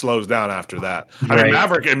then it slows down after that. Right. I mean,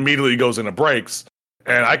 Maverick immediately goes into brakes,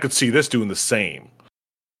 and I could see this doing the same.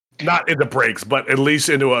 Not into brakes, but at least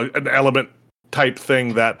into an element type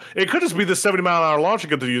thing that it could just be the 70-mile-an-hour launch and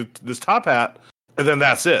get to this top hat, and then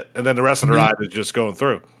that's it. And then the rest of the ride is just going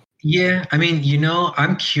through. Yeah, I mean,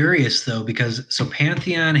 I'm curious though because so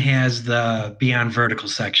Pantheon has the Beyond Vertical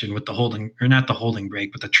section with the holding, or not the holding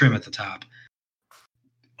brake, but the trim at the top.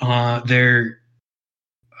 Their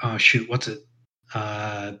shoot, what's it?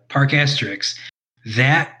 Park Asterix.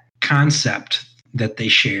 That concept that they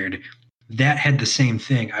shared, that had the same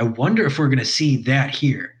thing. I wonder if we're going to see that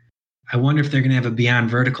here. I wonder if they're going to have a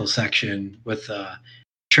Beyond Vertical section with a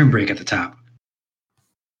trim brake at the top.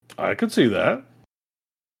 I could see that.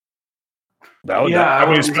 That would, Yeah, I I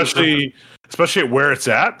mean, would be especially at where it's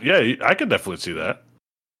at. Yeah, I could definitely see that.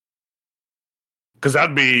 Because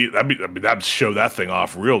that'd show that thing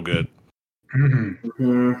off real good. Mm-hmm.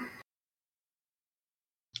 Mhm.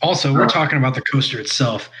 Also, we're talking about the coaster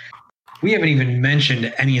itself. We haven't even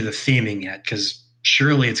mentioned any of the theming yet, because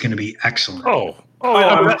surely it's going to be excellent.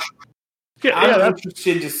 I'm That's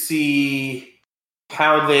interested to see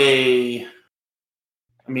how they.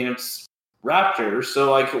 I mean, it's Raptors, so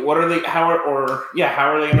like, what are they? How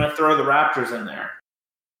are they going to throw the Raptors in there?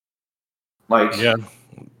 Like, yeah.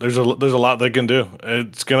 There's a lot they can do.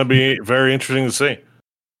 It's going to be very interesting to see.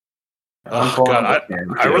 Oh God,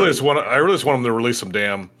 I really just want them to release some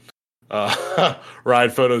damn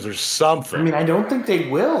ride photos or something. I mean, I don't think they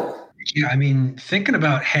will. Yeah, I mean, thinking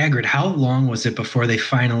about Hagrid, how long was it before they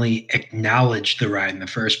finally acknowledged the ride in the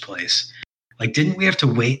first place? Like, didn't we have to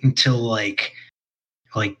wait until like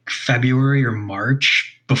February or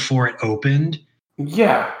March before it opened?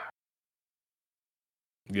 Yeah,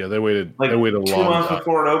 Yeah, they waited. like They waited a 2 long months time.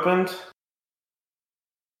 before it opened.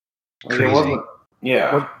 Like, Crazy. it wasn't.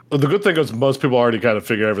 Yeah. Well, the good thing is most people already kind of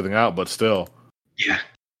figure everything out, but still. Yeah.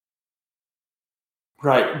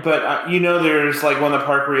 Right, but there's like when the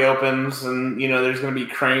park reopens, and there's going to be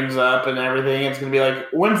cranes up and everything. It's going to be like,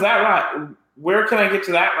 when's that ride? Where can I get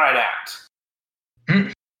to that ride at?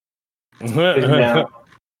 And now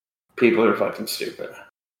people are fucking stupid.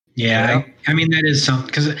 Yeah. I mean, that is something,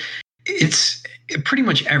 because it's pretty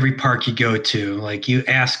much every park you go to. Like, you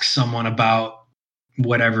ask someone about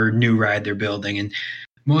whatever new ride they're building, and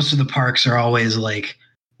most of the parks are always like,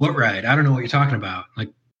 "What ride? I don't know what you're talking about." Like,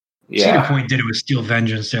 Cedar Point did it with Steel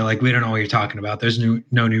Vengeance. They're like, "We don't know what you're talking about. There's no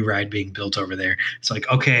new ride being built over there." It's like,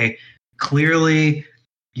 okay, clearly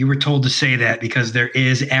you were told to say that because there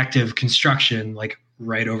is active construction like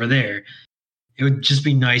right over there. It would just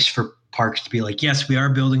be nice for parks to be like, "Yes, we are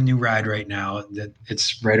building a new ride right now. That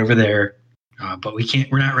it's right over there, but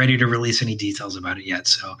we're not ready to release any details about it yet."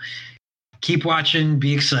 So keep watching,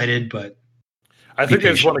 be excited, but I think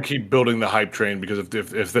they just want to keep building the hype train, because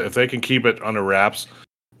if they can keep it under wraps,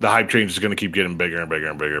 the hype train is going to keep getting bigger and bigger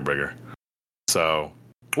and bigger and bigger. So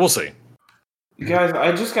we'll see. You guys,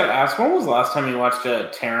 I just got to ask, when was the last time you watched a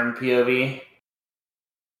Taron POV?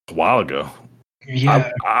 A while ago.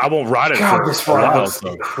 Yeah, I won't ride it God, for this a ride while. looks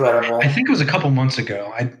So. incredible. I think it was a couple months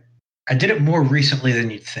ago. I did it more recently than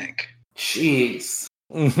you'd think. Jeez.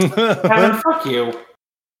 Kevin, fuck you.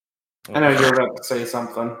 I know you're about to say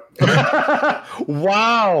something.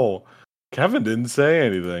 Wow. Kevin didn't say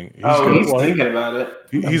anything. He's thinking about it.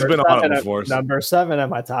 He's been on it before. Number 7 in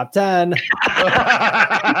my top 10.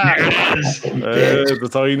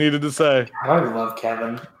 That's all you needed to say. I love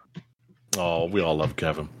Kevin. Oh, we all love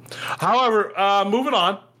Kevin. However, moving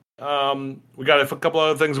on. We got a couple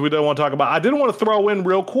other things we don't want to talk about. I didn't want to throw in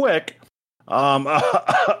real quick.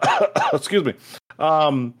 Excuse me.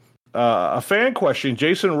 A fan question.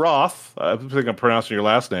 Jason Roth. I think I'm pronouncing your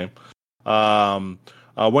last name.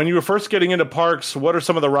 When you were first getting into parks, what are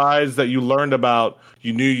some of the rides that you learned about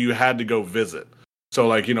you knew you had to go visit? So,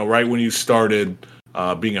 like, right when you started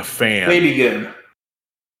being a fan. Baby Goon.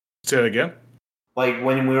 Say that again? Like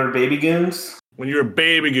when we were Baby Goons? When you were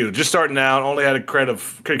Baby Goon, just starting out, only had a credit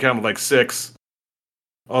count of like 6.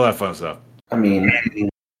 All that fun stuff. I mean,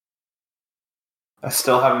 I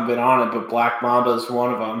still haven't been on it, but Black Mamba is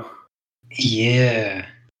one of them. Yeah.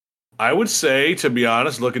 I would say, to be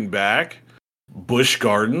honest, looking back, Busch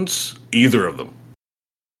Gardens, either of them.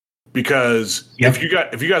 Because if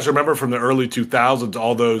you guys remember from the early 2000s,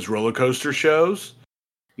 all those roller coaster shows,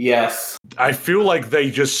 yes, I feel like they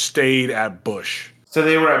just stayed at Busch. So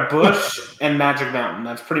they were at Busch and Magic Mountain.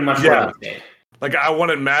 That's pretty much where they stayed. Like, I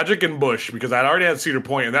wanted Magic and Busch because I'd already had Cedar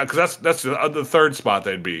Point, and that's the third spot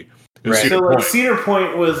they'd be. Right. So like Cedar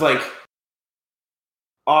Point was like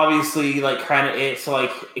obviously like kind of it. So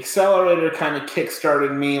like Accelerator kind of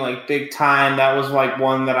kickstarted me like big time. That was like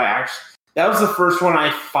one that that was the first one I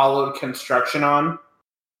followed construction on.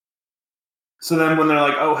 So then when they're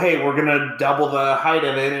like, oh, hey, we're going to double the height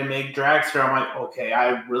of it and make Dragster, I'm like, okay,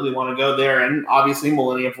 I really want to go there. And obviously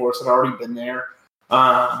Millennium Force had already been there.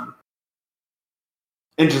 And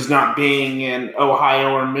just not being an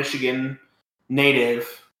Ohio or Michigan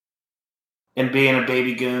native, and being a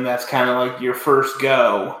baby goon, that's kind of like your first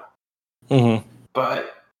go. Mm-hmm.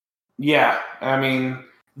 But yeah, I mean,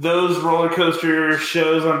 those roller coaster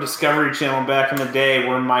shows on Discovery Channel back in the day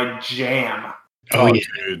were my jam. Oh, yeah.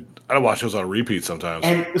 Dude. I watch those on repeat sometimes.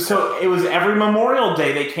 And so it was every Memorial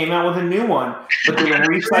Day they came out with a new one, but they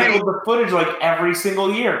recycled the footage like every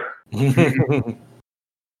single year.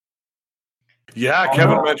 Yeah,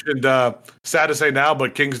 Kevin mentioned, sad to say now,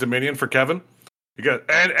 but King's Dominion for Kevin.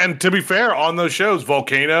 And to be fair, on those shows,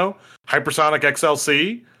 Volcano, Hypersonic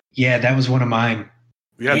XLC. Yeah, that was one of mine.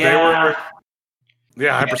 Yeah, they were.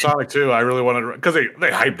 Yeah, Hypersonic too. I really wanted to, because they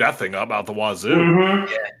hyped that thing up out the wazoo. Mm-hmm.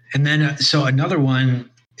 Yeah. And then, so another one,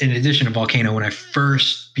 in addition to Volcano, when I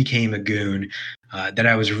first became a goon, that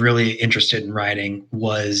I was really interested in riding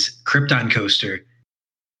was Krypton Coaster.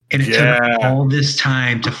 And it took all this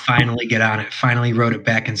time to finally get on it. Finally rode it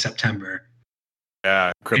back in September.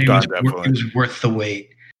 Yeah, Krypton definitely. It was worth the wait.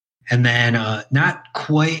 And then not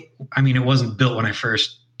quite, I mean, it wasn't built when I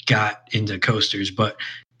first got into coasters, but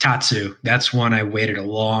Tatsu, that's one I waited a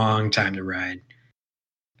long time to ride.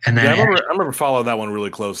 And then I remember following that one really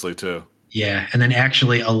closely too. Yeah, and then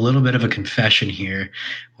actually a little bit of a confession here,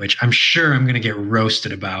 which I'm sure I'm going to get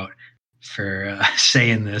roasted about for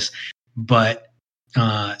saying this, but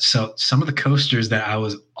so some of the coasters that I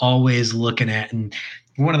was always looking at, and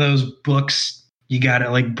one of those books you got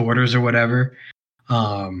at like Borders or whatever,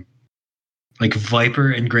 like Viper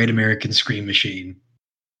and Great American Scream Machine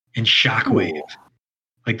and Shockwave. Ooh.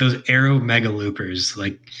 Like those Aero Mega Loopers,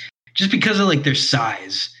 like just because of like their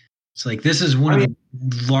size. It's like this is one of the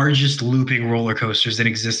largest looping roller coasters in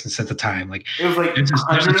existence at the time. Like it was like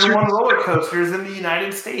 101 roller coasters in the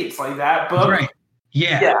United States, like that book. Right.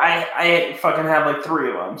 Yeah. Yeah, I fucking had like 3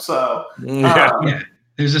 of them. So yeah.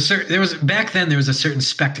 There was a certain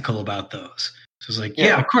spectacle about those. So it was like,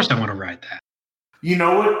 yeah, of course I want to ride that. You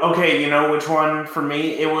know what? Okay, you know which one for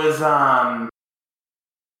me? It was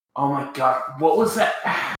oh my god, what was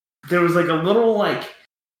that? There was like a little like,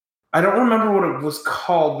 I don't remember what it was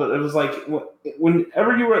called, but it was like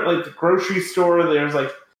whenever you were at like the grocery store, there's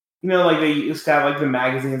like, you know, like they used to have like the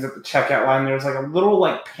magazines at the checkout line. There was like a little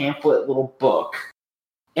like pamphlet, little book,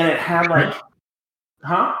 and it had like,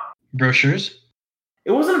 brochures.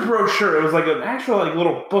 It wasn't a brochure. It was like an actual like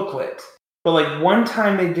little booklet. But like one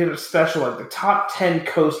time they did a special, like the top 10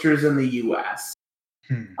 coasters in the U.S.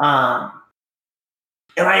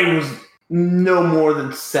 And I was no more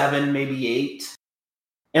than 7, maybe 8.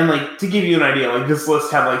 And like to give you an idea, like this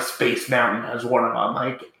list had like Space Mountain as one of them.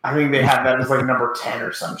 Like I think they had that as like number 10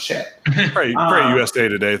 or some shit. Pretty USA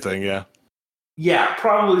Today thing, yeah. Yeah,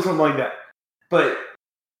 probably something like that. But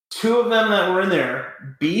 2 of them that were in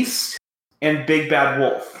there, Beast and Big Bad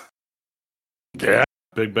Wolf. Yeah,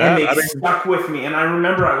 Big Bad. And they stuck with me. And I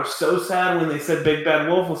remember I was so sad when they said Big Bad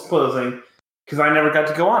Wolf was closing because I never got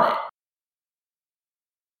to go on it.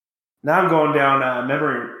 Now I'm going down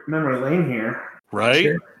memory lane here. Right?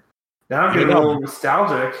 Sure. Now I'm getting a little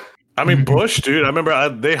nostalgic. I mean, Bush, dude. I remember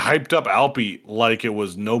they hyped up Alpi like it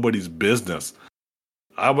was nobody's business.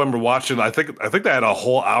 I remember watching. I think they had a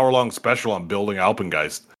whole hour-long special on building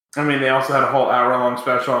Alpengeist. I mean, they also had a whole hour-long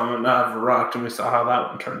special on Verrucht, and we saw how that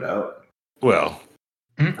one turned out. Well,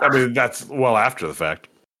 I mean, that's well after the fact.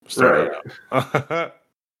 Right. But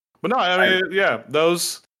no, I mean, yeah,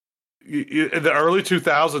 those. In the early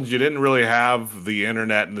 2000s, you didn't really have the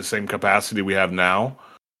internet in the same capacity we have now.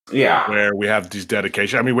 Yeah. Where we have these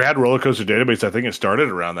dedications. I mean, we had Roller Coaster Database. I think it started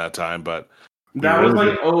around that time, but that was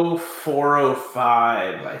like 04,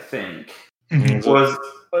 05, I think. Was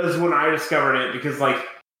when I discovered it because, like,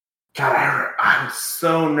 God, I was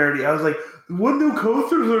so nerdy. I was like, what new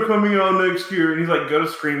coasters are coming out next year? And he's like, go to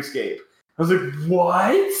Screamscape. I was like,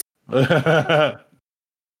 what?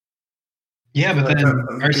 Yeah, but then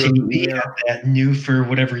RCDB had that new for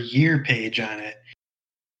whatever year page on it.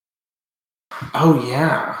 Oh,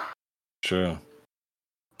 yeah. Sure.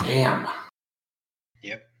 Damn.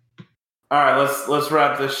 Yep. All right, let's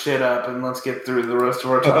wrap this shit up and let's get through the rest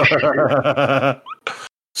of our talk.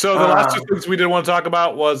 So the last 2 things we didn't want to talk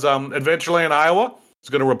about was Adventureland Iowa. It's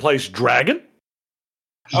going to replace Dragon.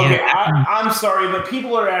 Okay, I'm sorry, but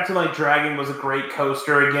people are acting like Dragon was a great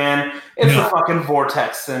coaster again. It's the fucking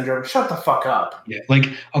Vortex Syndrome. Shut the fuck up. Yeah, like,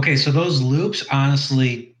 okay, so those loops,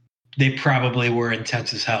 honestly, they probably were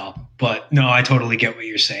intense as hell. But no, I totally get what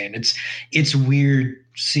you're saying. It's weird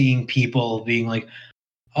seeing people being like,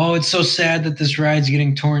 oh, it's so sad that this ride's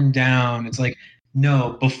getting torn down. It's like,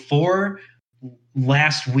 no, before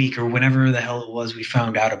last week or whenever the hell it was we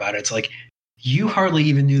found out about it, it's like, you hardly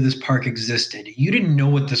even knew this park existed. You didn't know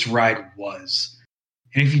what this ride was.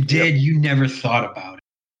 And if you did, you never thought about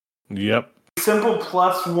it. Yep. Simple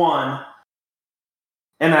 +1.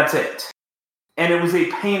 and that's it. And it was a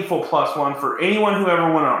painful +1 for anyone who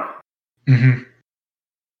ever went on it. Mm-hmm.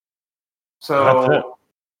 So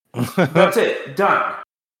that's it. Done.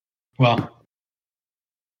 Well,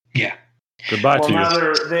 yeah. Goodbye to now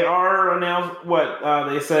you. they are announced.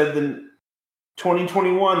 They said in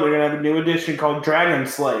 2021 they're gonna have a new edition called Dragon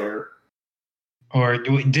Slayer. Or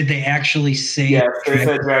did they actually say? Yes, they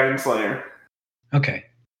said Dragon Slayer. Okay.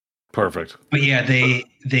 Perfect. But yeah,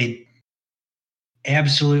 they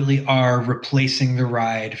absolutely are replacing the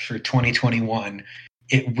ride for 2021.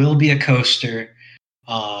 It will be a coaster.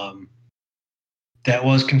 That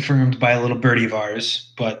was confirmed by a little birdie of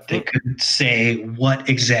ours, but they couldn't say what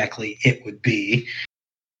exactly it would be.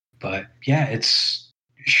 But yeah, it's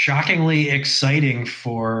shockingly exciting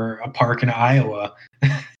for a park in Iowa.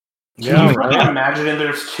 Yeah, Can you imagine if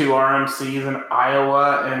there's 2 RMCs in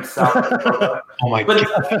Iowa and South Dakota? Oh my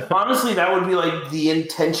god! Honestly, that would be like the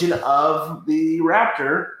intention of the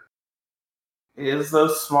Raptor is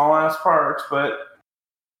those small ass parks. But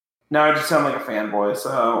now I just sound like a fanboy,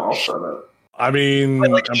 so I'll shut up. I mean,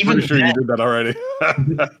 Like, I'm pretty sure you did that already.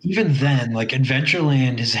 Even then, like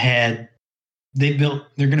Adventureland has had, they're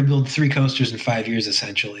going to build 3 coasters in 5 years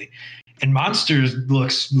essentially, and Monsters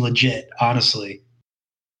looks legit, honestly.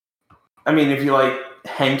 I mean, if you like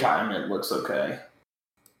hang time, it looks okay.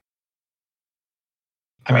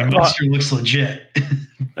 I mean, Monster looks legit.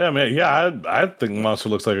 Yeah, man. Yeah, I think Monster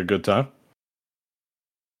looks like a good time.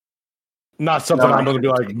 Not something I'm going to be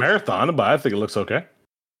like marathon, but I think it looks okay.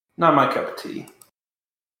 Not my cup of tea.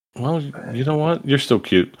 Well, you know what? You're still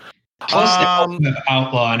cute. Plus, they also have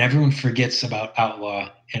Outlaw, and everyone forgets about Outlaw,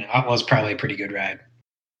 and Outlaw's probably a pretty good ride.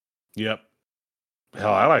 Yep.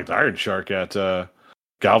 Hell, I liked Iron Shark at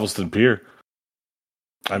Galveston Pier.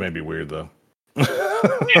 I may be weird though. Yeah,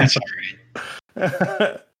 it's all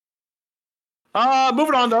right.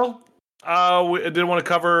 Moving on though. We did want to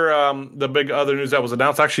cover the big other news that was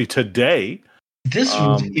announced actually today. This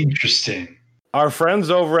was interesting. Our friends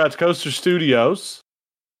over at Coaster Studios,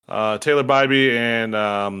 Taylor Bybee and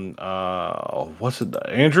what's it?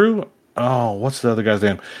 Andrew? Oh, what's the other guy's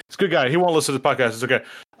name? He's a good guy. He won't listen to the podcast. It's okay.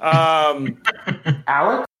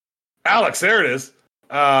 Alex, there it is.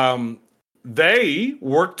 They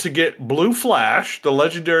worked to get Blue Flash, the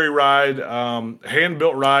legendary ride,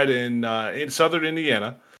 hand-built ride in southern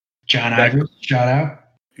Indiana. John Ivers, shout out.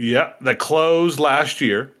 Yeah, that closed last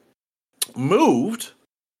year. Moved,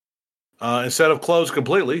 instead of closed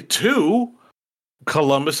completely, to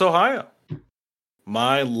Columbus, Ohio.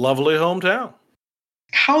 My lovely hometown.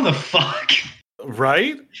 How the fuck?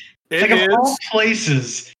 Right? It's like of all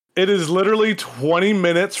places. It is literally 20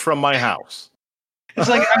 minutes from my house. It's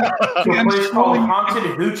like I'm called Haunted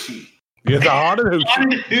Hoochie. Yeah, the Haunted Hoochie.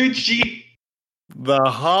 Haunted Hoochie. The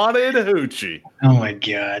Haunted Hoochie. Oh my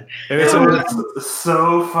god. And it's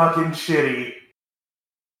so fucking shitty.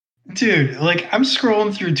 Dude, like I'm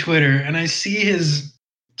scrolling through Twitter and I see his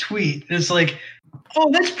tweet. And it's like,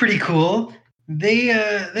 oh, that's pretty cool.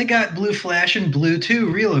 They got Blue Flash and Blue 2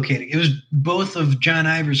 relocating. It was both of John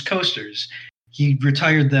Ivers' coasters. He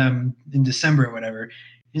retired them in December or whatever.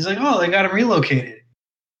 He's like, oh, they got them relocated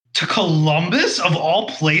to Columbus of all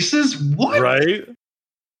places. What? Right?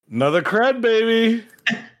 Another cred, baby.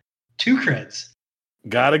 2 creds.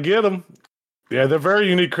 Gotta get them. Yeah, they're very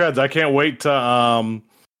unique creds. I can't wait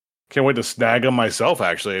to snag them myself.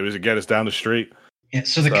 Actually, it was to get us down the street. Yeah.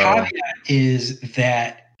 So the caveat is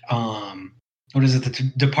that what is it? The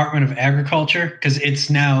Department of Agriculture, because it's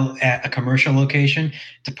now at a commercial location.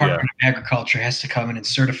 Department of Agriculture has to come in and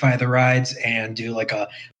certify the rides and do like a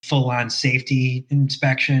full-on safety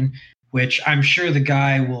inspection, which I'm sure the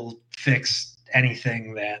guy will fix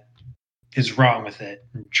anything that is wrong with it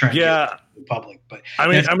and try to get it to the public. But I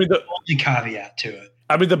mean, the only caveat to it.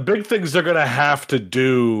 I mean, the big things they're going to have to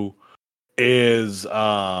do is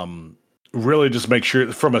really just make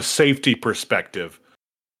sure, from a safety perspective,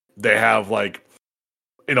 they have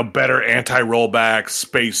better anti-rollback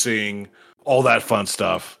spacing, all that fun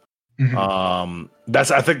stuff. Mm-hmm.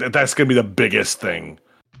 I think that's going to be the biggest thing.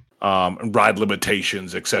 Ride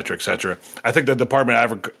limitations, et cetera, et cetera. I think the Department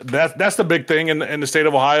of that's the big thing in the state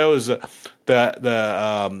of Ohio is that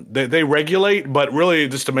they regulate, but really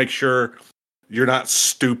just to make sure you're not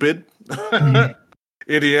stupid. Mm-hmm.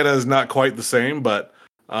 Indiana is not quite the same, but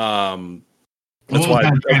that's why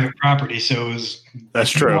it's private property. So it was. That's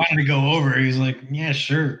true. He wanted to go over. He was like, "Yeah,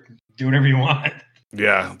 sure, do whatever you want."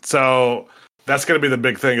 Yeah. So that's going to be the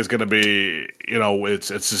big thing. Is going to be, it's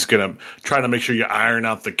just going to try to make sure you iron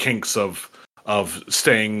out the kinks of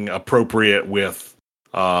staying appropriate with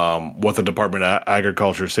what the Department of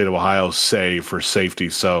Agriculture, State of Ohio, say for safety.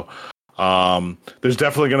 So There's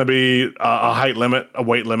definitely going to be a height limit, a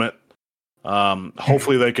weight limit.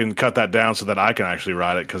 Hopefully they can cut that down so that I can actually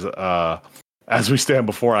ride it. Because as we stand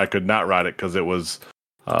before, I could not ride it because it was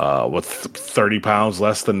 30 pounds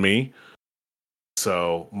less than me.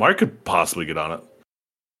 So Mark could possibly get on it.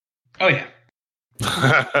 Oh yeah.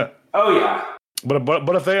 Oh yeah.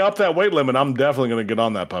 But if they up that weight limit, I'm definitely going to get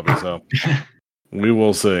on that puppy. So we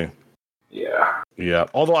will see. Yeah. Yeah.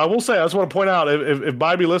 Although I will say, I just want to point out, if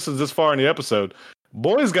Bobby listens this far in the episode,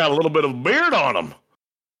 boy's got a little bit of beard on him.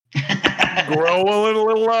 Grow a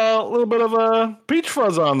little bit of peach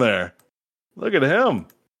fuzz on there. Look at him.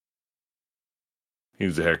 He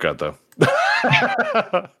needs a haircut though.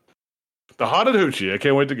 The haunted hoochie. I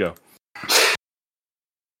can't wait to go.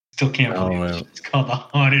 Still can't believe it. It's called the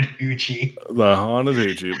haunted hoochie. The haunted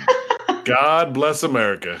hoochie. God bless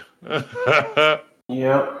America.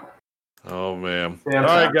 Yep. Oh man. Damn all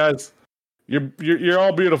time. right, guys. You're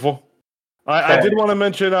all beautiful. I did want to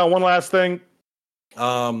mention one last thing.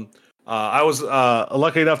 I was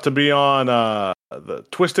lucky enough to be on the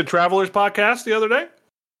Twisted Travelers podcast the other day.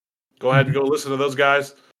 Go ahead and go listen to those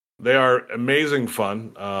guys. They are amazing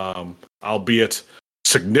fun, albeit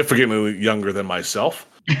significantly younger than myself.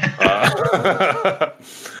 We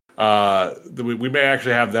may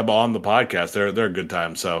actually have them on the podcast. They're a good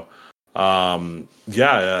time. So, go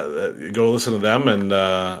listen to them, and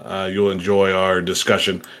you'll enjoy our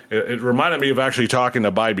discussion. It reminded me of actually talking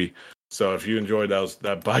to Bybee. So if you enjoyed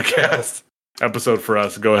that podcast episode for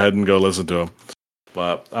us, go ahead and go listen to them.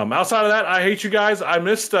 But outside of that, I hate you guys. I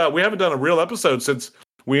missed. We haven't done a real episode since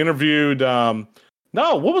we interviewed. What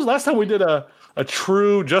was the last time we did a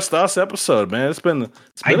true Just Us episode? Man, it's been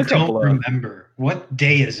I a couple don't remember. What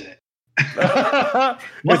day is it? What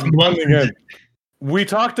it's month is it? We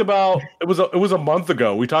talked about it was a month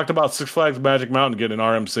ago. We talked about Six Flags Magic Mountain getting an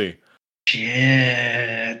RMC.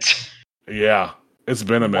 Shit. Yeah, it's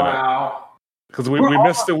been a minute. Wow. Because we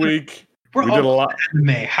missed a week. We did a lot.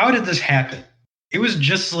 May. How did this happen? It was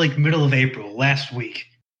just like middle of April last week.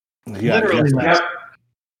 Yeah, Literally last.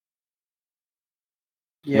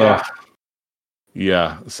 Yeah.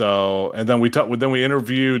 Yeah. So, and then we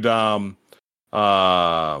interviewed the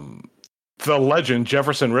legend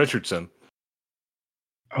Jefferson Richardson.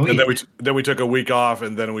 Oh, and yeah. then we took a week off,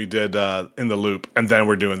 and then we did In the Loop, and then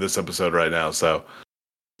we're doing this episode right now. So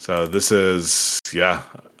this is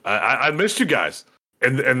I missed you guys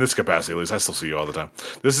in this capacity. At least I still see you all the time.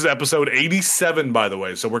 This is episode 87, by the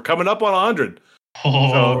way. So we're coming up on 100.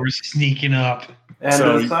 We're sneaking up. End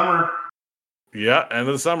of the summer. Yeah, end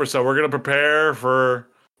of the summer. So we're gonna prepare for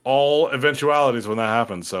all eventualities when that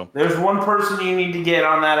happens. So There's one person you need to get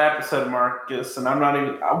on that episode, Marcus, and I'm not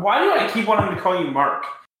even. Why do I keep wanting to call you Mark?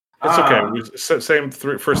 it's okay. Same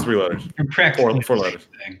first three letters. Four letters.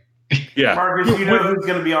 Thing. Yeah, Marcus, you know who's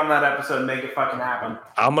going to be on that episode and make it fucking happen.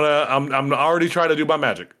 I'm already trying to do my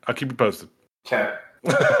magic. I'll keep you posted. Okay.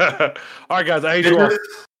 All right, guys. I hate you all.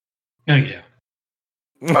 Oh yeah.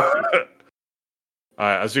 All right.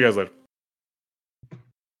 I'll see you guys later.